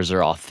adventures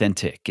are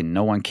authentic and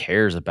no one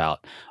cares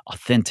about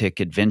authentic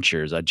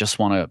adventures. I just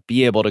want to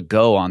be able to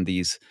go on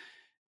these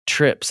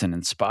trips and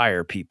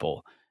inspire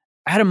people.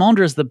 Adam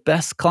Ondra is the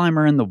best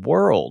climber in the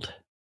world.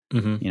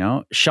 Mm-hmm.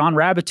 Sean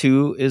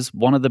Rabitou is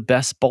one of the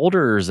best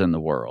boulderers in the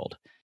world,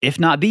 if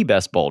not the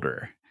best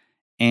boulderer.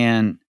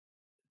 And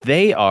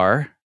they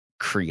are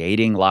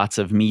creating lots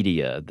of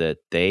media that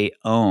they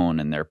own,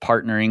 and they're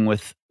partnering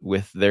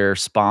with their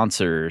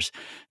sponsors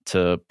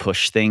to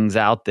push things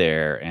out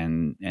there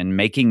and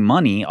making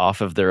money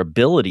off of their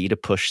ability to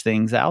push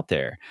things out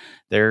there.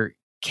 They're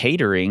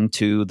catering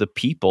to the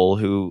people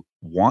who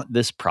want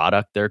this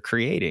product they're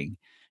creating.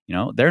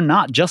 They're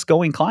not just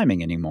going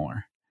climbing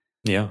anymore.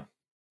 Yeah.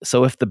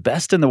 So if the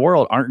best in the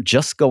world aren't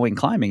just going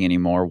climbing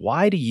anymore,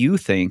 why do you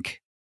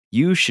think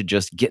you should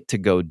just get to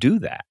go do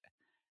that?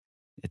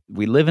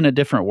 We live in a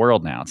different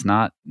world now. It's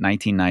not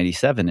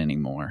 1997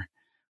 anymore,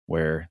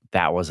 where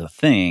that was a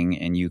thing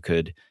and you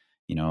could,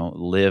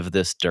 live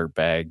this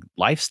dirtbag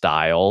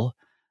lifestyle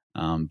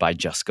by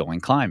just going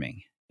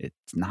climbing.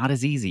 It's not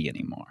as easy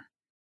anymore.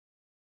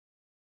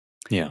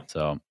 Yeah.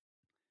 So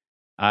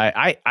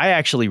I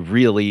actually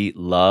really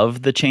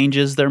love the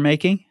changes they're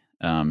making.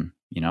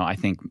 I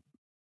think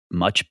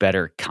much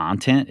better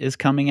content is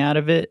coming out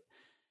of it.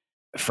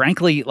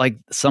 Frankly, like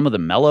some of the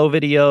Mellow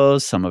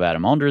videos, some of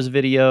Adam Ondra's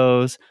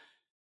videos,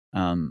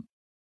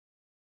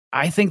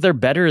 I think they're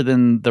better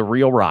than the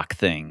Real Rock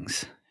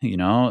things.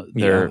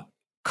 They're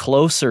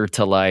closer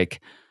to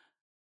like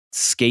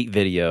skate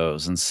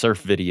videos and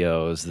surf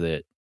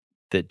videos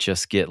that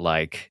just get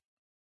like,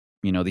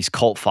 these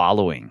cult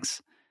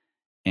followings.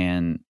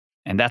 And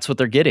that's what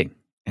they're getting.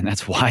 And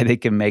that's why they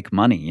can make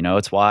money.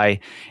 It's why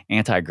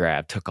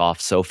Anti-Grav took off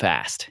so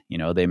fast.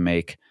 They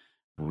make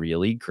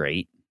really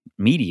great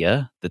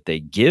media that they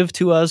give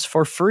to us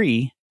for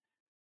free.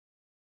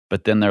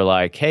 But then they're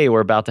like, hey,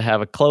 we're about to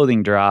have a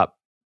clothing drop.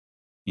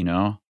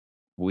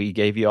 We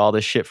gave you all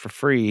this shit for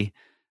free.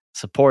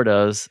 Support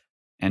us.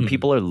 And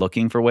people are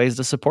looking for ways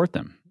to support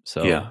them.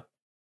 So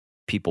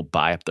people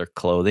buy up their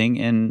clothing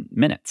in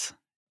minutes.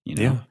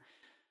 Yeah.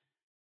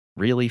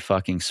 Really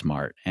fucking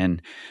smart.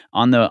 And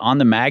on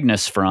the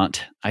Magnus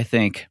front, I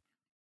think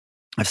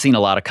I've seen a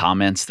lot of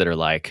comments that are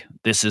like,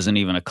 this isn't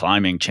even a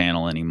climbing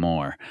channel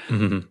anymore.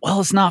 Mm-hmm. Well,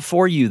 it's not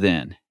for you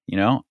then.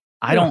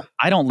 I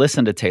don't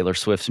listen to Taylor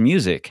Swift's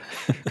music,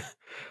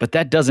 but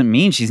that doesn't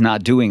mean she's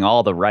not doing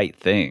all the right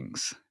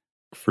things.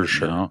 For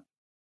sure.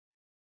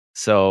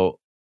 So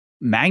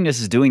Magnus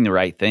is doing the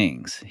right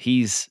things.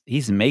 He's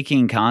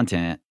making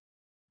content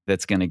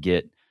that's going to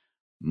get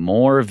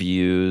more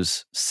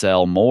views,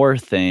 sell more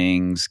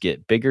things,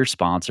 get bigger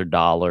sponsor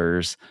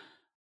dollars,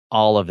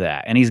 all of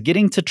that. And he's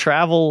getting to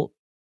travel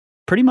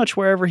pretty much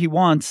wherever he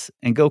wants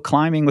and go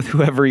climbing with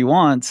whoever he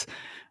wants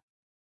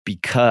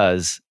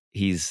because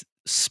he's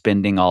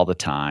spending all the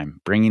time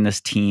bringing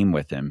this team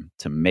with him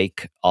to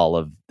make all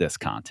of this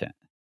content.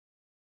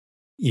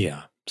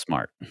 Yeah.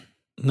 Smart.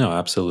 No,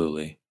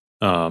 absolutely.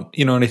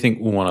 And I think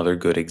one other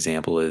good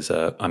example is,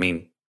 I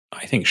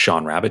think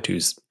Sean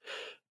Rabitou's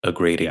a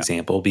great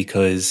example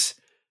because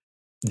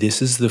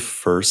this is the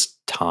first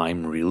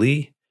time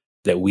really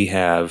that we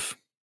have,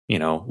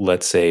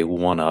 let's say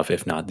one of,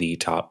 if not the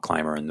top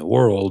climber in the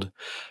world,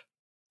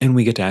 and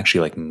we get to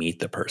actually like meet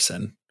the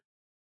person.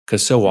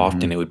 Because so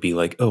often it would be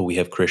like, oh, we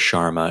have Chris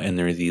Sharma, and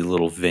there are these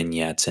little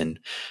vignettes and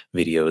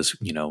videos,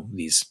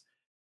 these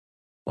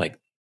like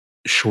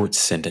short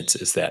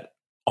sentences that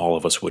all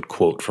of us would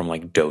quote from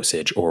like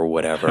Dosage or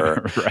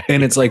whatever. Right.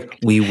 And it's like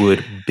we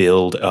would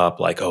build up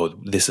like, oh,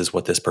 this is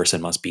what this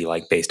person must be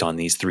like based on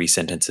these 3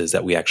 sentences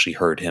that we actually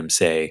heard him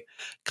say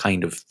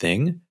kind of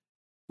thing.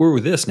 Where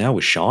with this now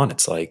with Sean,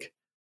 it's like,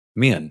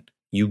 man,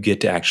 you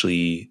get to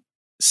actually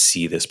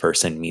see this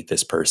person, meet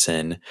this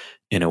person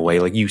in a way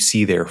like you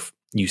see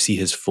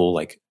his full,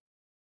 like,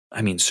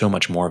 so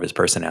much more of his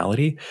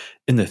personality.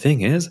 And the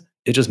thing is,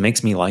 it just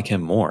makes me like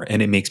him more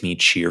and it makes me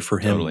cheer for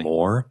him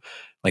more.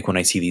 Like when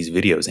I see these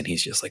videos and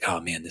he's just like, oh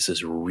man, this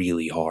is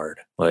really hard.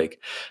 Like,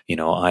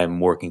 I'm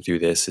working through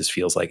this. This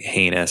feels like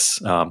heinous.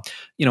 And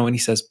he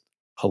says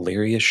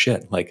hilarious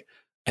shit. Like,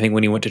 I think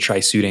when he went to try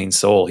Sudain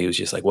Soul, he was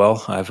just like,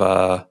 well,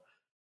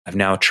 I've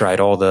now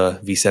tried all the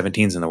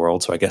V17s in the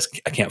world, so I guess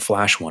I can't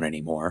flash one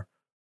anymore.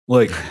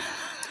 Like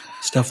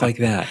stuff like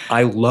that.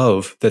 I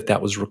love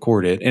that was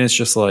recorded and it's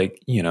just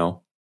like,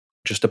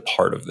 just a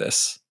part of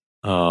this.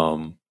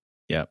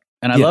 Yeah.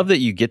 And I love that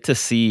you get to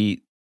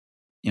see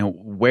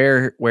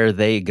where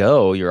they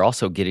go, you're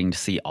also getting to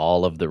see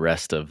all of the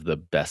rest of the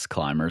best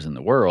climbers in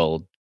the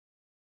world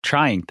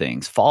trying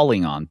things,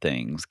 falling on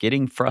things,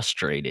 getting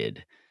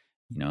frustrated.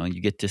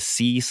 You get to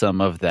see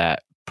some of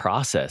that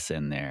process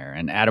in there.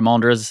 And Adam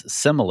Aldra's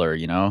similar,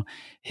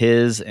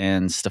 his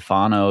and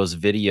Stefano's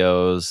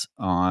videos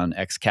on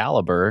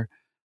Excalibur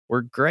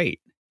were great.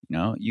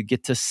 You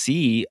get to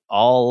see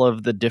all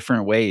of the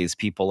different ways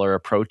people are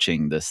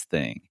approaching this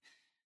thing.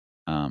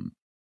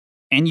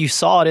 And you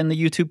saw it in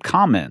the YouTube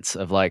comments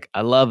of like,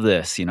 I love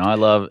this, I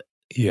love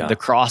the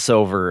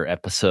crossover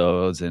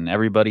episodes and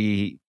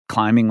everybody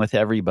climbing with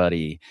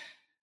everybody.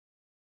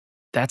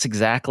 That's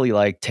exactly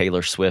like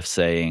Taylor Swift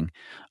saying,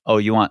 oh,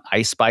 you want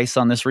Ice Spice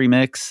on this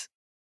remix?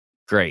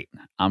 Great.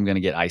 I'm going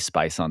to get Ice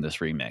Spice on this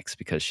remix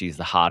because she's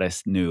the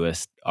hottest,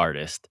 newest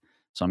artist.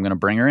 So I'm going to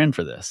bring her in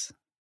for this,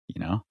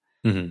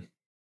 Mm-hmm.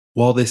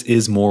 While this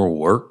is more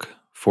work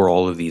for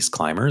all of these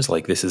climbers,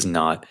 like this is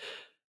not,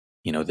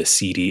 the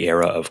seedy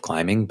era of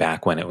climbing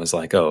back when it was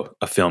like, oh,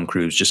 a film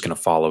crew is just going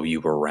to follow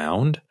you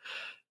around.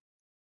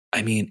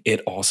 I mean,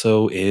 it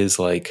also is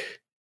like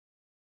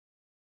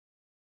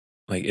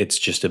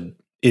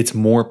it's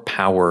more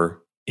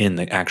power in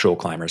the actual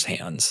climber's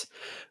hands,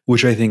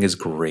 which I think is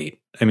great.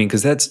 I mean,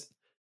 because that's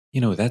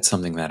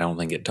something that I don't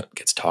think it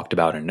gets talked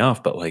about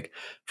enough. But like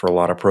for a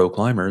lot of pro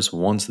climbers,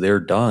 once they're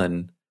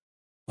done,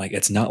 like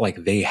it's not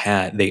like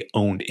they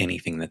owned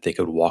anything that they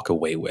could walk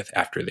away with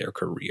after their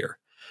career.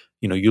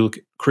 You look,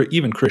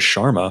 even Chris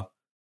Sharma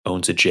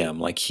owns a gym.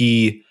 Like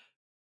he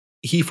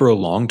for a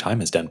long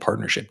time has done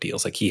partnership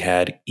deals. Like he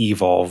had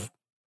Evolve,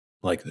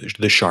 like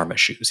the Sharma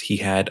shoes.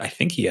 I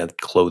think he had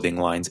clothing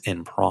lines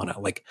in Prana,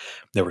 like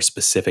that were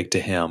specific to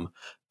him.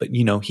 But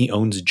he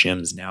owns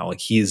gyms now. Like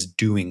he is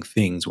doing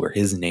things where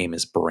his name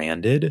is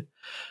branded.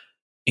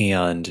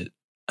 And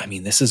I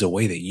mean, this is a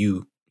way that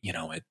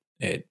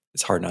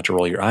it's hard not to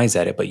roll your eyes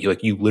at it, but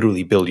you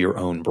literally build your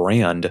own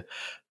brand.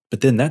 But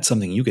then that's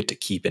something you get to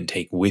keep and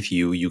take with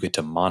you. You get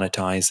to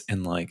monetize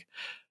and like,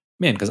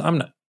 man, because I'm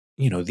not,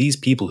 these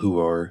people who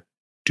are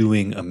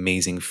doing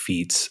amazing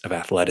feats of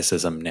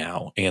athleticism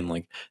now. And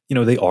like,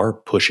 they are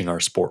pushing our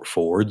sport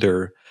forward.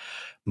 They're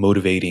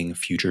motivating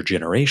future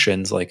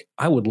generations. Like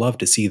I would love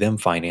to see them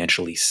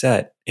financially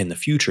set in the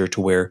future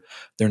to where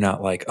they're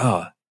not like,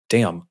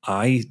 damn,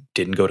 I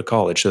didn't go to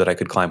college so that I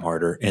could climb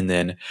harder. And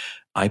then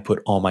I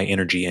put all my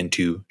energy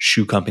into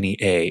shoe company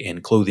A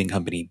and clothing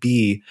company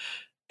B.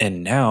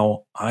 And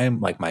now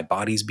I'm like, my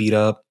body's beat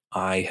up.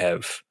 I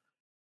have,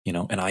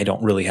 and I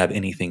don't really have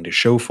anything to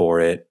show for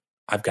it.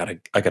 I got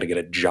to get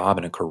a job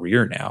and a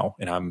career now.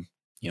 And I'm,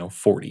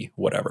 40,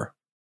 whatever.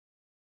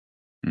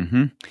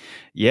 Mm-hmm.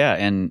 Yeah.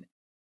 And,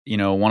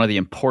 one of the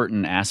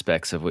important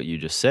aspects of what you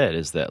just said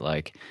is that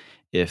like,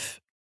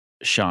 if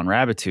Sean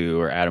Rabitou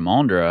or Adam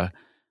Aldra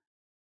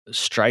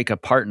strike a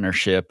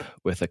partnership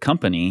with a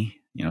company,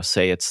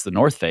 say it's the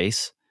North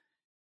Face,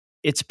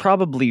 it's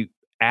probably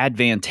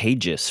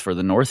advantageous for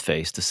the North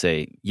Face to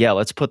say, yeah,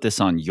 let's put this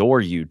on your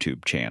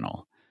YouTube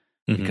channel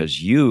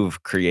because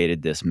you've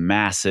created this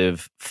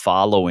massive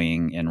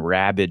following and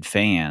rabid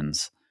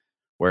fans.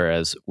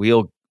 Whereas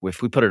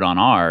if we put it on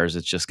ours,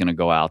 it's just going to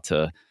go out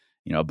to,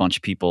 a bunch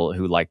of people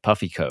who like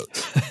puffy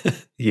coats.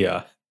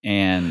 Yeah.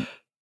 And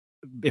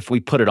if we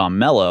put it on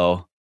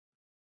Mellow,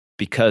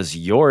 because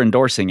you're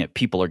endorsing it,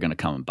 people are going to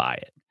come and buy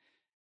it.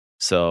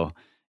 So,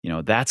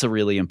 that's a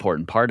really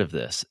important part of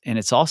this. And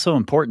it's also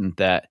important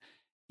that,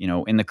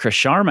 in the Chris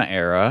Sharma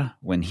era,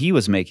 when he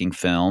was making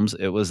films,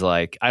 it was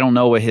like, I don't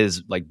know what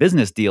his like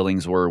business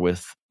dealings were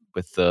with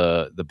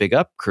the Big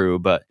Up crew,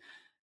 but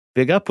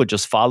Big Up would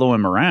just follow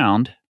him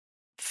around,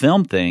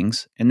 film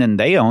things, and then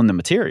they own the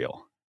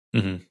material.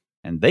 Mm-hmm.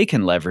 And they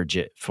can leverage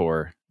it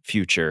for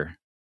future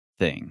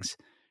things.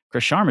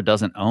 Chris Sharma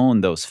doesn't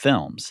own those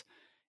films.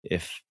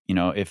 If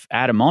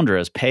Adam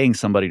Aldra is paying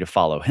somebody to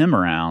follow him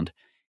around,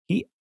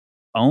 he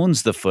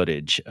owns the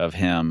footage of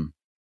him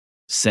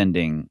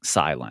sending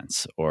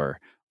silence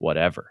or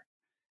whatever.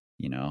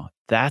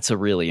 That's a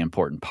really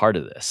important part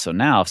of this. So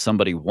now if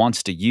somebody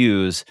wants to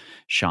use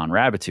Sean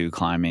Rabitou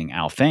climbing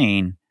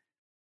Alphane,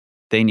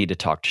 they need to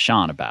talk to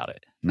Sean about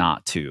it,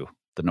 not to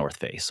the North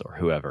Face or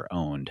whoever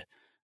owned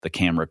the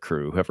camera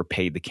crew, whoever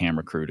paid the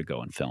camera crew to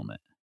go and film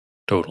it.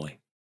 Totally.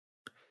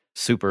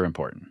 Super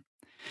important.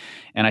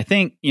 And I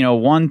think,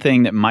 one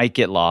thing that might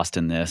get lost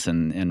in this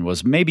and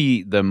was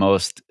maybe the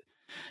most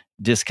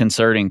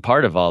disconcerting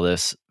part of all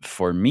this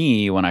for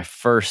me when I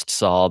first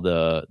saw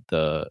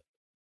the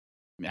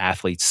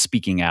athletes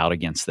speaking out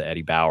against the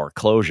Eddie Bauer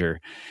closure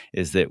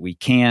is that we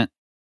can't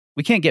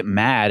get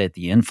mad at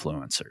the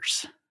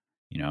influencers.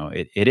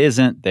 It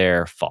isn't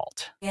their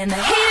fault. And the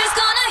haters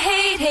gonna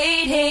hate.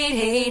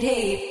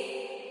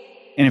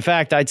 And in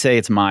fact, I'd say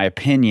it's my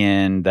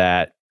opinion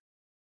that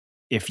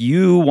if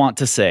you want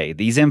to say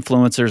these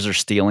influencers are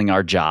stealing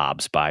our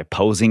jobs by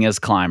posing as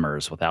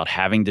climbers without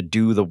having to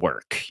do the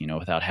work,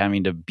 without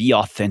having to be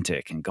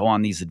authentic and go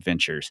on these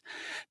adventures,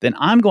 then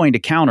I'm going to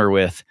counter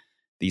with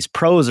these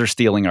pros are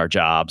stealing our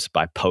jobs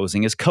by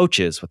posing as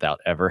coaches without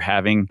ever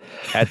having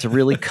had to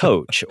really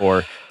coach,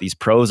 or these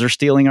pros are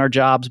stealing our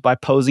jobs by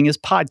posing as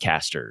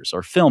podcasters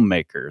or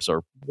filmmakers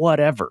or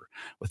whatever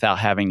without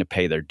having to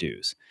pay their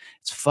dues.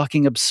 It's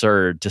fucking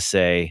absurd to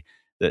say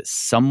that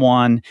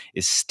someone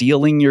is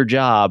stealing your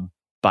job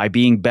by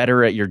being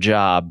better at your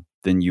job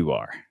than you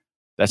are.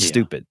 That's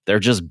stupid. They're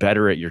just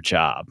better at your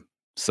job.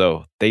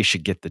 So they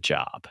should get the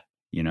job,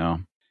 you know?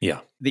 Yeah.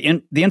 The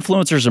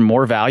influencers are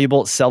more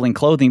valuable at selling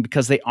clothing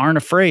because they aren't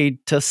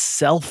afraid to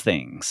sell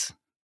things,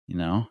 you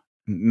know?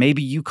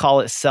 Maybe you call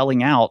it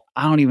selling out.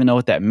 I don't even know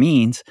what that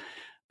means,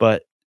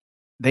 but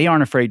they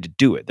aren't afraid to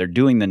do it. They're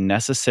doing the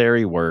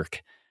necessary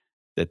work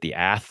that the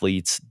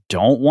athletes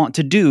don't want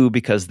to do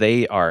because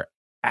they are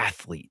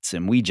athletes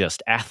and we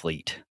just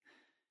athlete.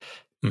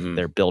 Mhm.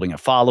 They're building a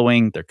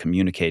following. They're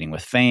communicating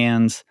with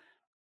fans.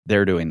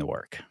 They're doing the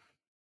work.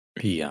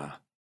 Yeah.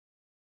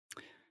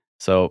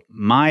 So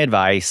my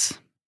advice,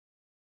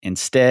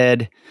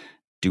 instead,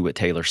 do what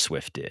Taylor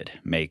Swift did.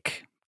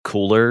 Make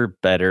cooler,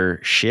 better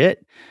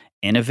shit,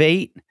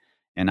 innovate,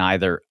 and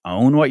either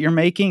own what you're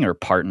making or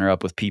partner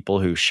up with people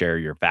who share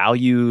your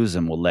values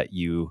and will let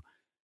you,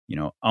 you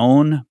know,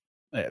 own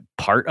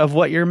part of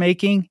what you're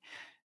making,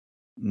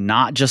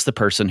 not just the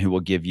person who will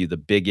give you the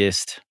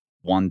biggest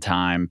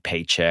one-time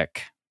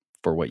paycheck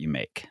for what you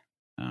make.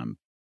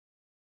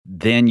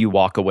 Then you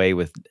walk away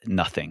with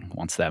nothing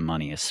once that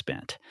money is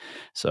spent.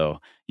 So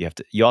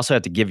you also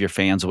have to give your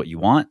fans what you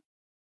want.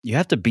 You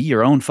have to be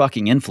your own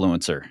fucking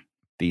influencer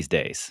these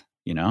days,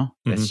 you know?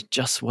 That's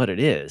just what it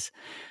is.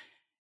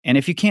 And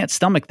if you can't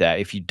stomach that,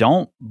 if you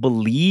don't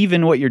believe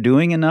in what you're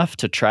doing enough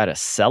to try to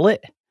sell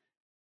it,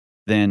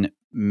 then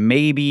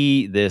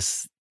maybe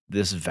this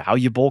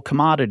valuable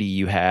commodity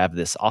you have,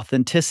 this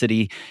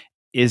authenticity,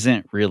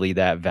 isn't really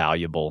that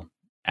valuable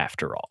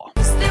after all.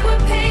 There were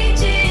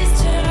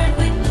pages turned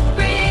when the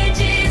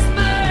bridges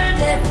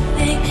burned.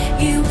 Everything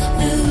you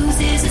lose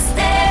is a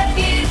step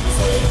you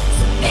take.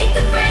 So make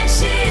the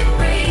friendship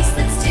race.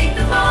 Let's take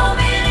the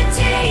moment and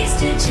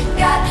taste it. You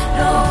got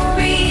no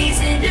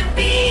reason to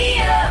be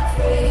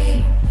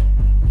afraid.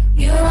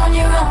 You're on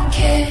your own,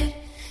 kid.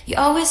 You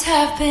always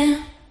have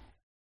been.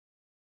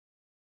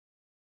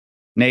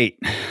 Nate,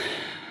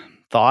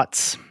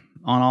 thoughts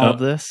on all of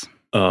this?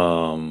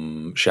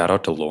 Shout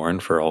out to Lauren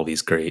for all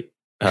these great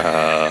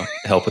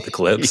help with the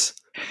clips.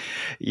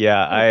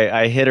 Yeah,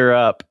 I hit her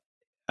up.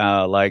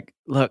 Like,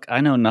 look,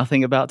 I know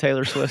nothing about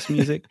Taylor Swift's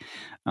music.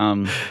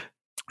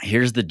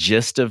 Here's the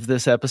gist of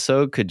this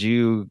episode. Could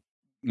you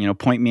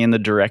point me in the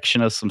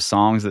direction of some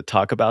songs that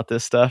talk about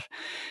this stuff?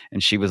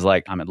 And she was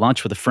like, I'm at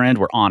lunch with a friend.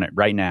 We're on it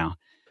right now.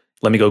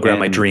 Let me go grab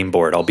my dream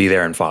board. I'll be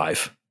there in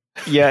 5.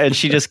 Yeah, and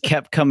she just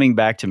kept coming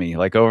back to me.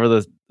 Like over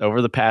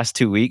the past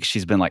 2 weeks,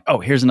 she's been like, oh,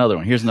 here's another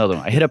one. Here's another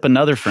one. I hit up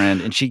another friend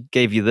and she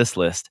gave you this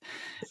list.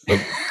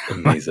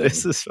 Amazing.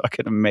 This is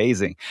fucking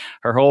amazing.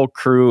 Her whole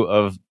crew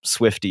of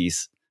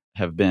Swifties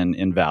have been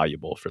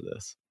invaluable for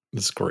this.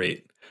 It's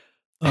great.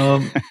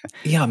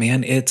 Yeah,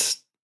 man, it's,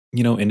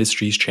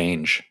 industries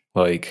change.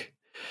 Like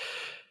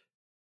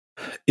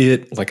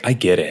I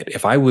get it.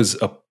 If I was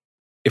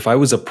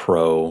a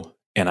pro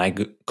and I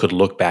could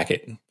look back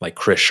at like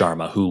Chris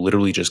Sharma, who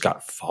literally just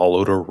got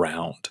followed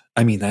around.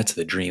 I mean, that's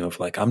the dream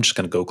of like, I'm just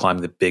going to go climb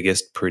the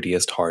biggest,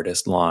 prettiest,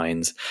 hardest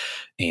lines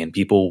and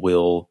people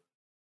will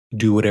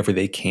do whatever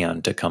they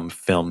can to come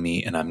film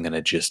me and I'm going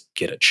to just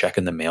get a check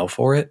in the mail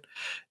for it.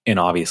 And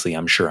obviously,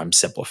 I'm sure I'm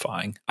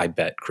simplifying. I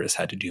bet Chris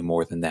had to do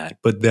more than that.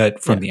 But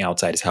that from the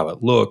outside is how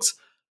it looks.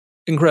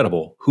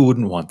 Incredible. Who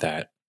wouldn't want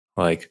that?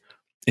 Like,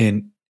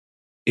 and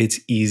it's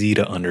easy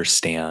to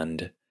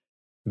understand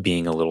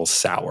being a little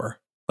sour.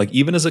 Like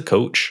even as a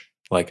coach,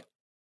 like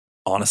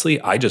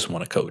honestly, I just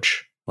want to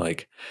coach.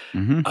 Like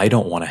I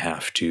don't want to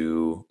have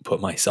to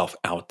put myself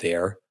out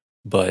there.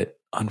 But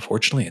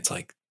unfortunately, it's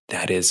like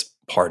that is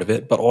part of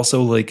it. But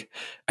also like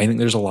I think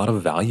there's a lot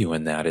of value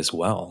in that as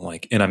well.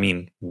 Like, and I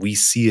mean, we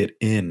see it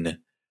in,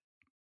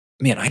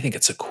 man, I think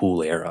it's a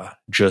cool era.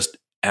 Just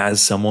as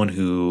someone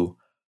who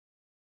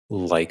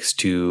likes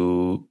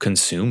to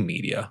consume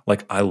media.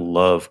 Like I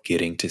love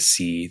getting to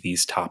see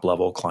these top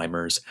level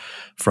climbers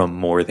from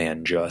more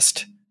than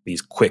just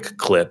these quick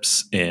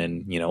clips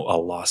in, a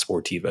La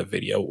Sportiva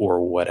video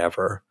or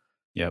whatever.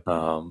 Yep.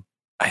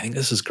 I think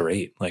this is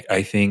great. Like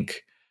I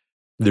think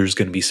there's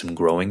going to be some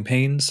growing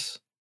pains.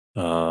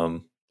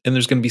 And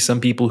there's going to be some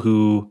people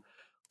who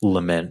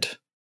lament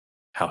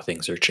how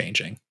things are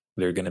changing.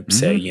 They're going to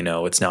say,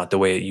 it's not the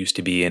way it used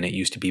to be and it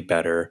used to be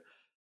better.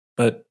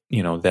 But,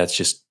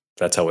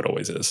 that's how it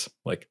always is.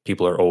 Like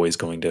people are always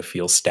going to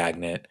feel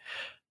stagnant.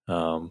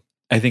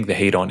 I think the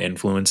hate on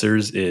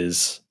influencers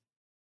is,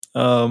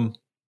 I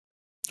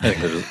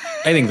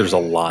think there's a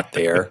lot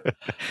there.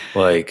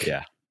 Like,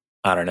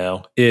 I don't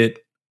know.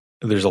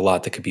 There's a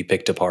lot that could be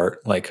picked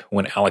apart. Like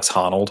when Alex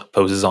Honnold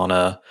poses on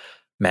a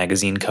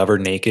magazine cover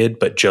naked,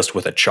 but just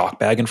with a chalk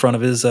bag in front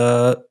of his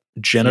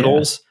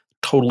genitals,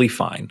 totally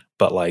fine.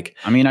 But like,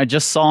 I mean, I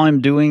just saw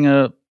him doing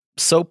a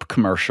soap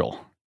commercial.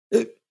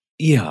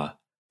 Yeah.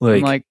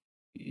 I'm like,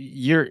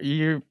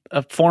 You're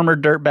a former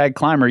dirtbag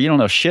climber. You don't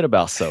know shit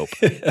about soap.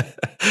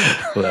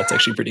 Well, that's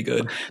actually pretty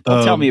good.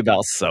 Don't tell me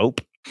about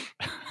soap.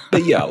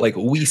 But yeah, like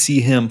we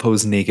see him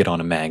pose naked on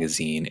a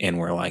magazine and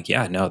we're like,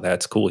 yeah, no,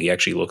 that's cool. He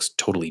actually looks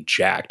totally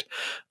jacked.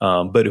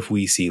 But if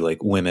we see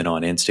like women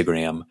on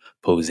Instagram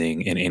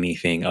posing in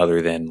anything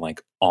other than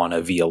like on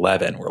a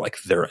V11, we're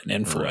like, they're an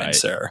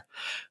influencer.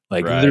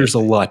 Like there's a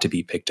lot to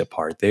be picked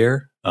apart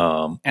there.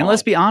 And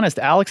let's be honest,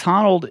 Alex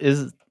Honnold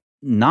is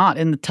not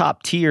in the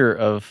top tier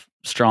of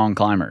strong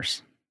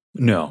climbers.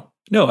 No,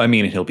 I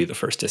mean, he'll be the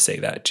first to say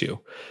that too.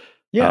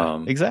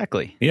 Yeah,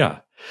 exactly. Yeah.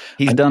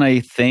 He's done a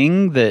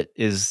thing that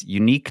is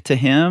unique to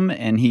him,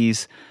 and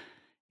he's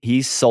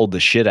sold the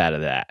shit out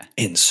of that.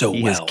 And so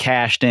he has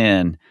cashed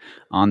in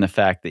on the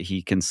fact that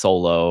he can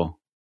solo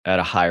at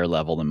a higher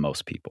level than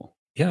most people.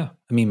 Yeah.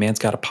 I mean, man's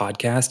got a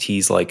podcast.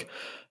 He's like,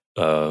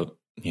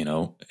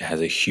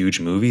 has a huge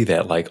movie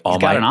that like he's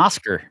got an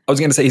Oscar. I was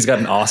going to say he's got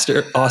an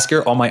Oscar.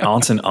 All my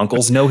aunts and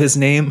uncles know his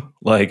name.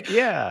 Like,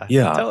 yeah,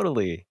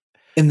 totally.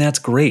 And that's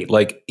great.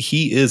 Like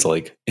he is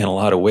like in a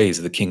lot of ways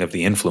the king of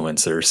the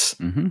influencers.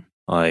 Mm-hmm.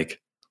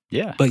 Like,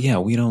 yeah, but yeah,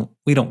 we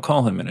don't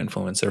call him an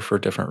influencer for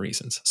different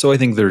reasons. So I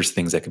think there's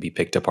things that could be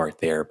picked apart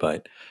there.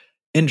 But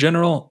in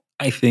general,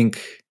 I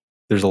think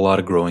there's a lot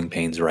of growing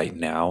pains right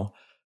now.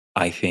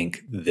 I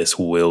think this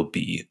will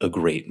be a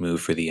great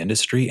move for the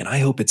industry. And I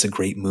hope it's a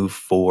great move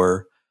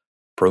for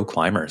pro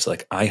climbers.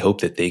 Like I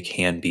hope that they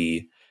can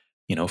be,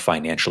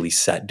 financially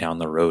set down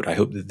the road. I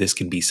hope that this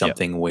can be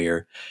something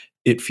where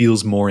it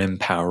feels more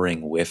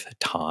empowering with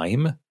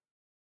time,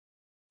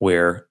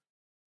 where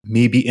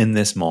maybe in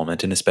this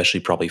moment, and especially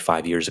probably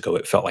 5 years ago,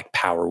 it felt like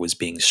power was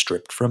being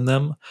stripped from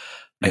them.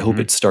 Mm-hmm. I hope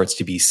it starts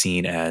to be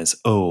seen as,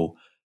 oh,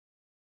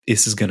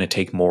 this is going to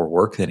take more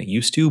work than it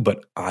used to,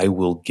 but I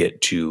will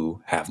get to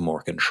have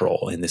more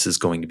control. And this is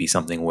going to be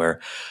something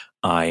where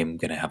I'm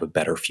going to have a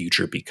better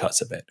future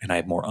because of it. And I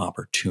have more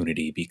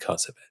opportunity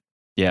because of it.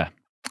 Yeah,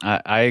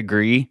 I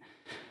agree.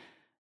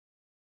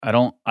 I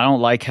don't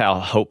like how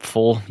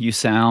hopeful you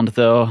sound,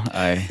 though.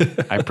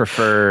 I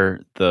prefer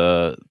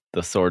the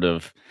sort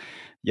of,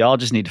 y'all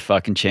just need to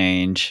fucking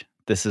change.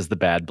 This is the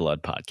Bad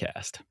Blood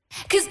Podcast.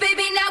 'Cause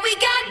baby, now we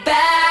got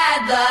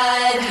bad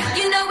blood.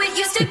 You know it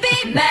used to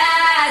be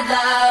mad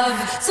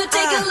love. So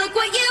take a look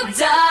what you've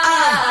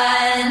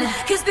done.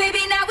 'Cause baby,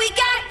 now we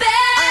got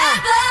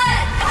bad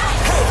blood.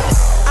 Hey,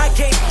 I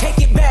can't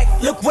take it back.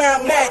 Look where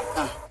I'm at.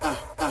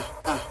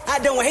 I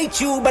don't hate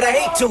you, but I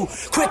hate to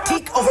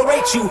critique,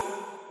 overrate you.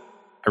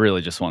 I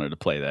really just wanted to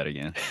play that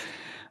again.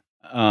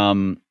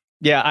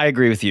 Yeah, I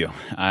agree with you.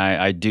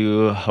 I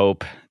do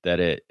hope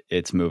that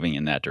it's moving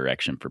in that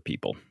direction for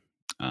people.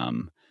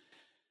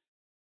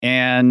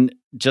 And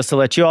just to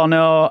let you all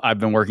know, I've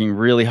been working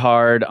really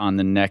hard on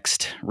the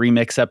next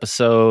remix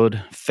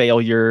episode,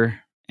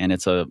 Failure, and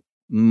it's a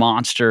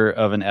monster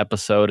of an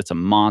episode. It's a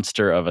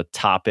monster of a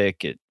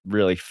topic. It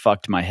really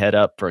fucked my head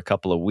up for a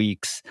couple of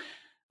weeks.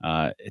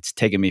 It's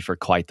taken me for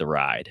quite the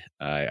ride.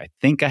 I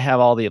think I have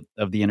all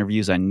of the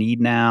interviews I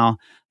need now.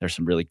 There's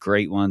some really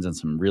great ones and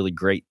some really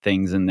great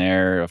things in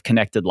there. I've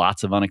connected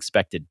lots of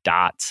unexpected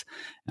dots,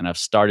 and I've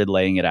started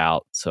laying it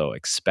out. So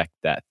expect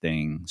that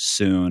thing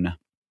soon.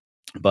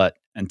 But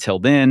until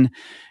then,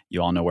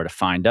 you all know where to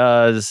find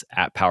us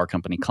at Power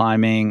Company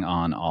Climbing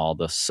on all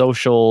the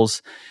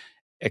socials,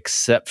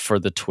 except for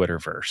the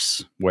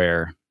Twitterverse,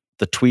 where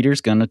the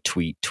tweeter's gonna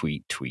tweet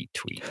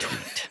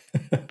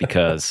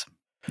because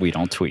we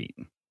don't tweet.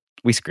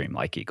 We scream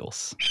like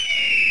eagles.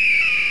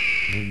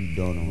 You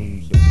don't know.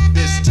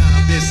 This time,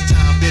 power.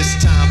 This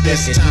time to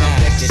build power.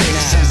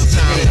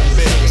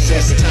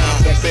 This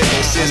time to build power.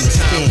 This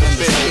time to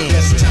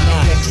build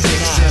power.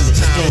 This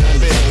time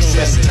to build power.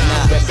 This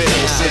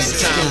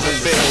time to build power. This time to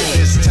build power.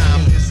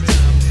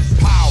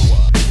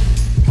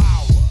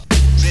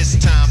 This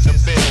time to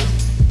build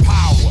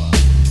power.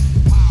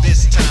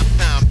 This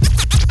time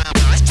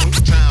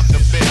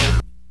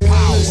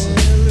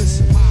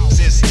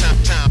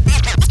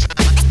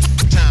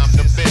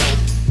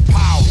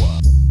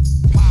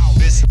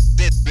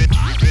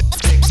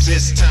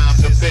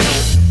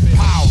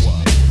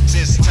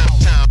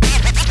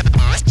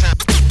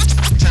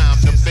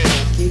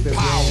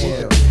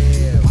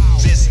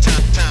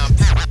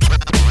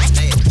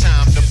build.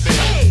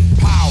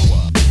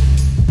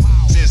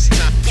 This time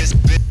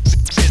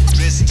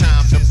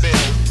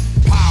to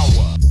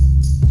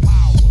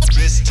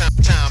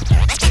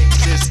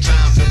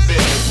build. This time to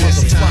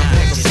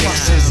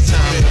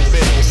build.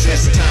 This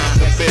time to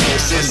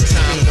build. This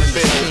time to build.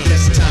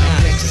 This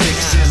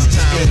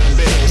time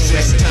to build.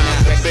 This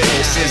time to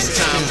build. This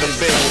time to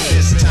build.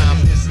 This time.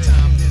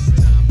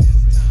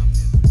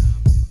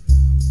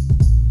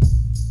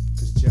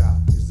 Cause Ja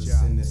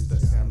is the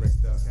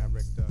sinister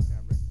character.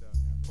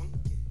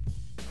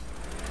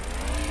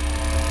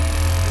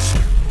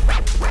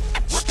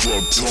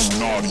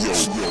 Structure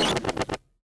audio.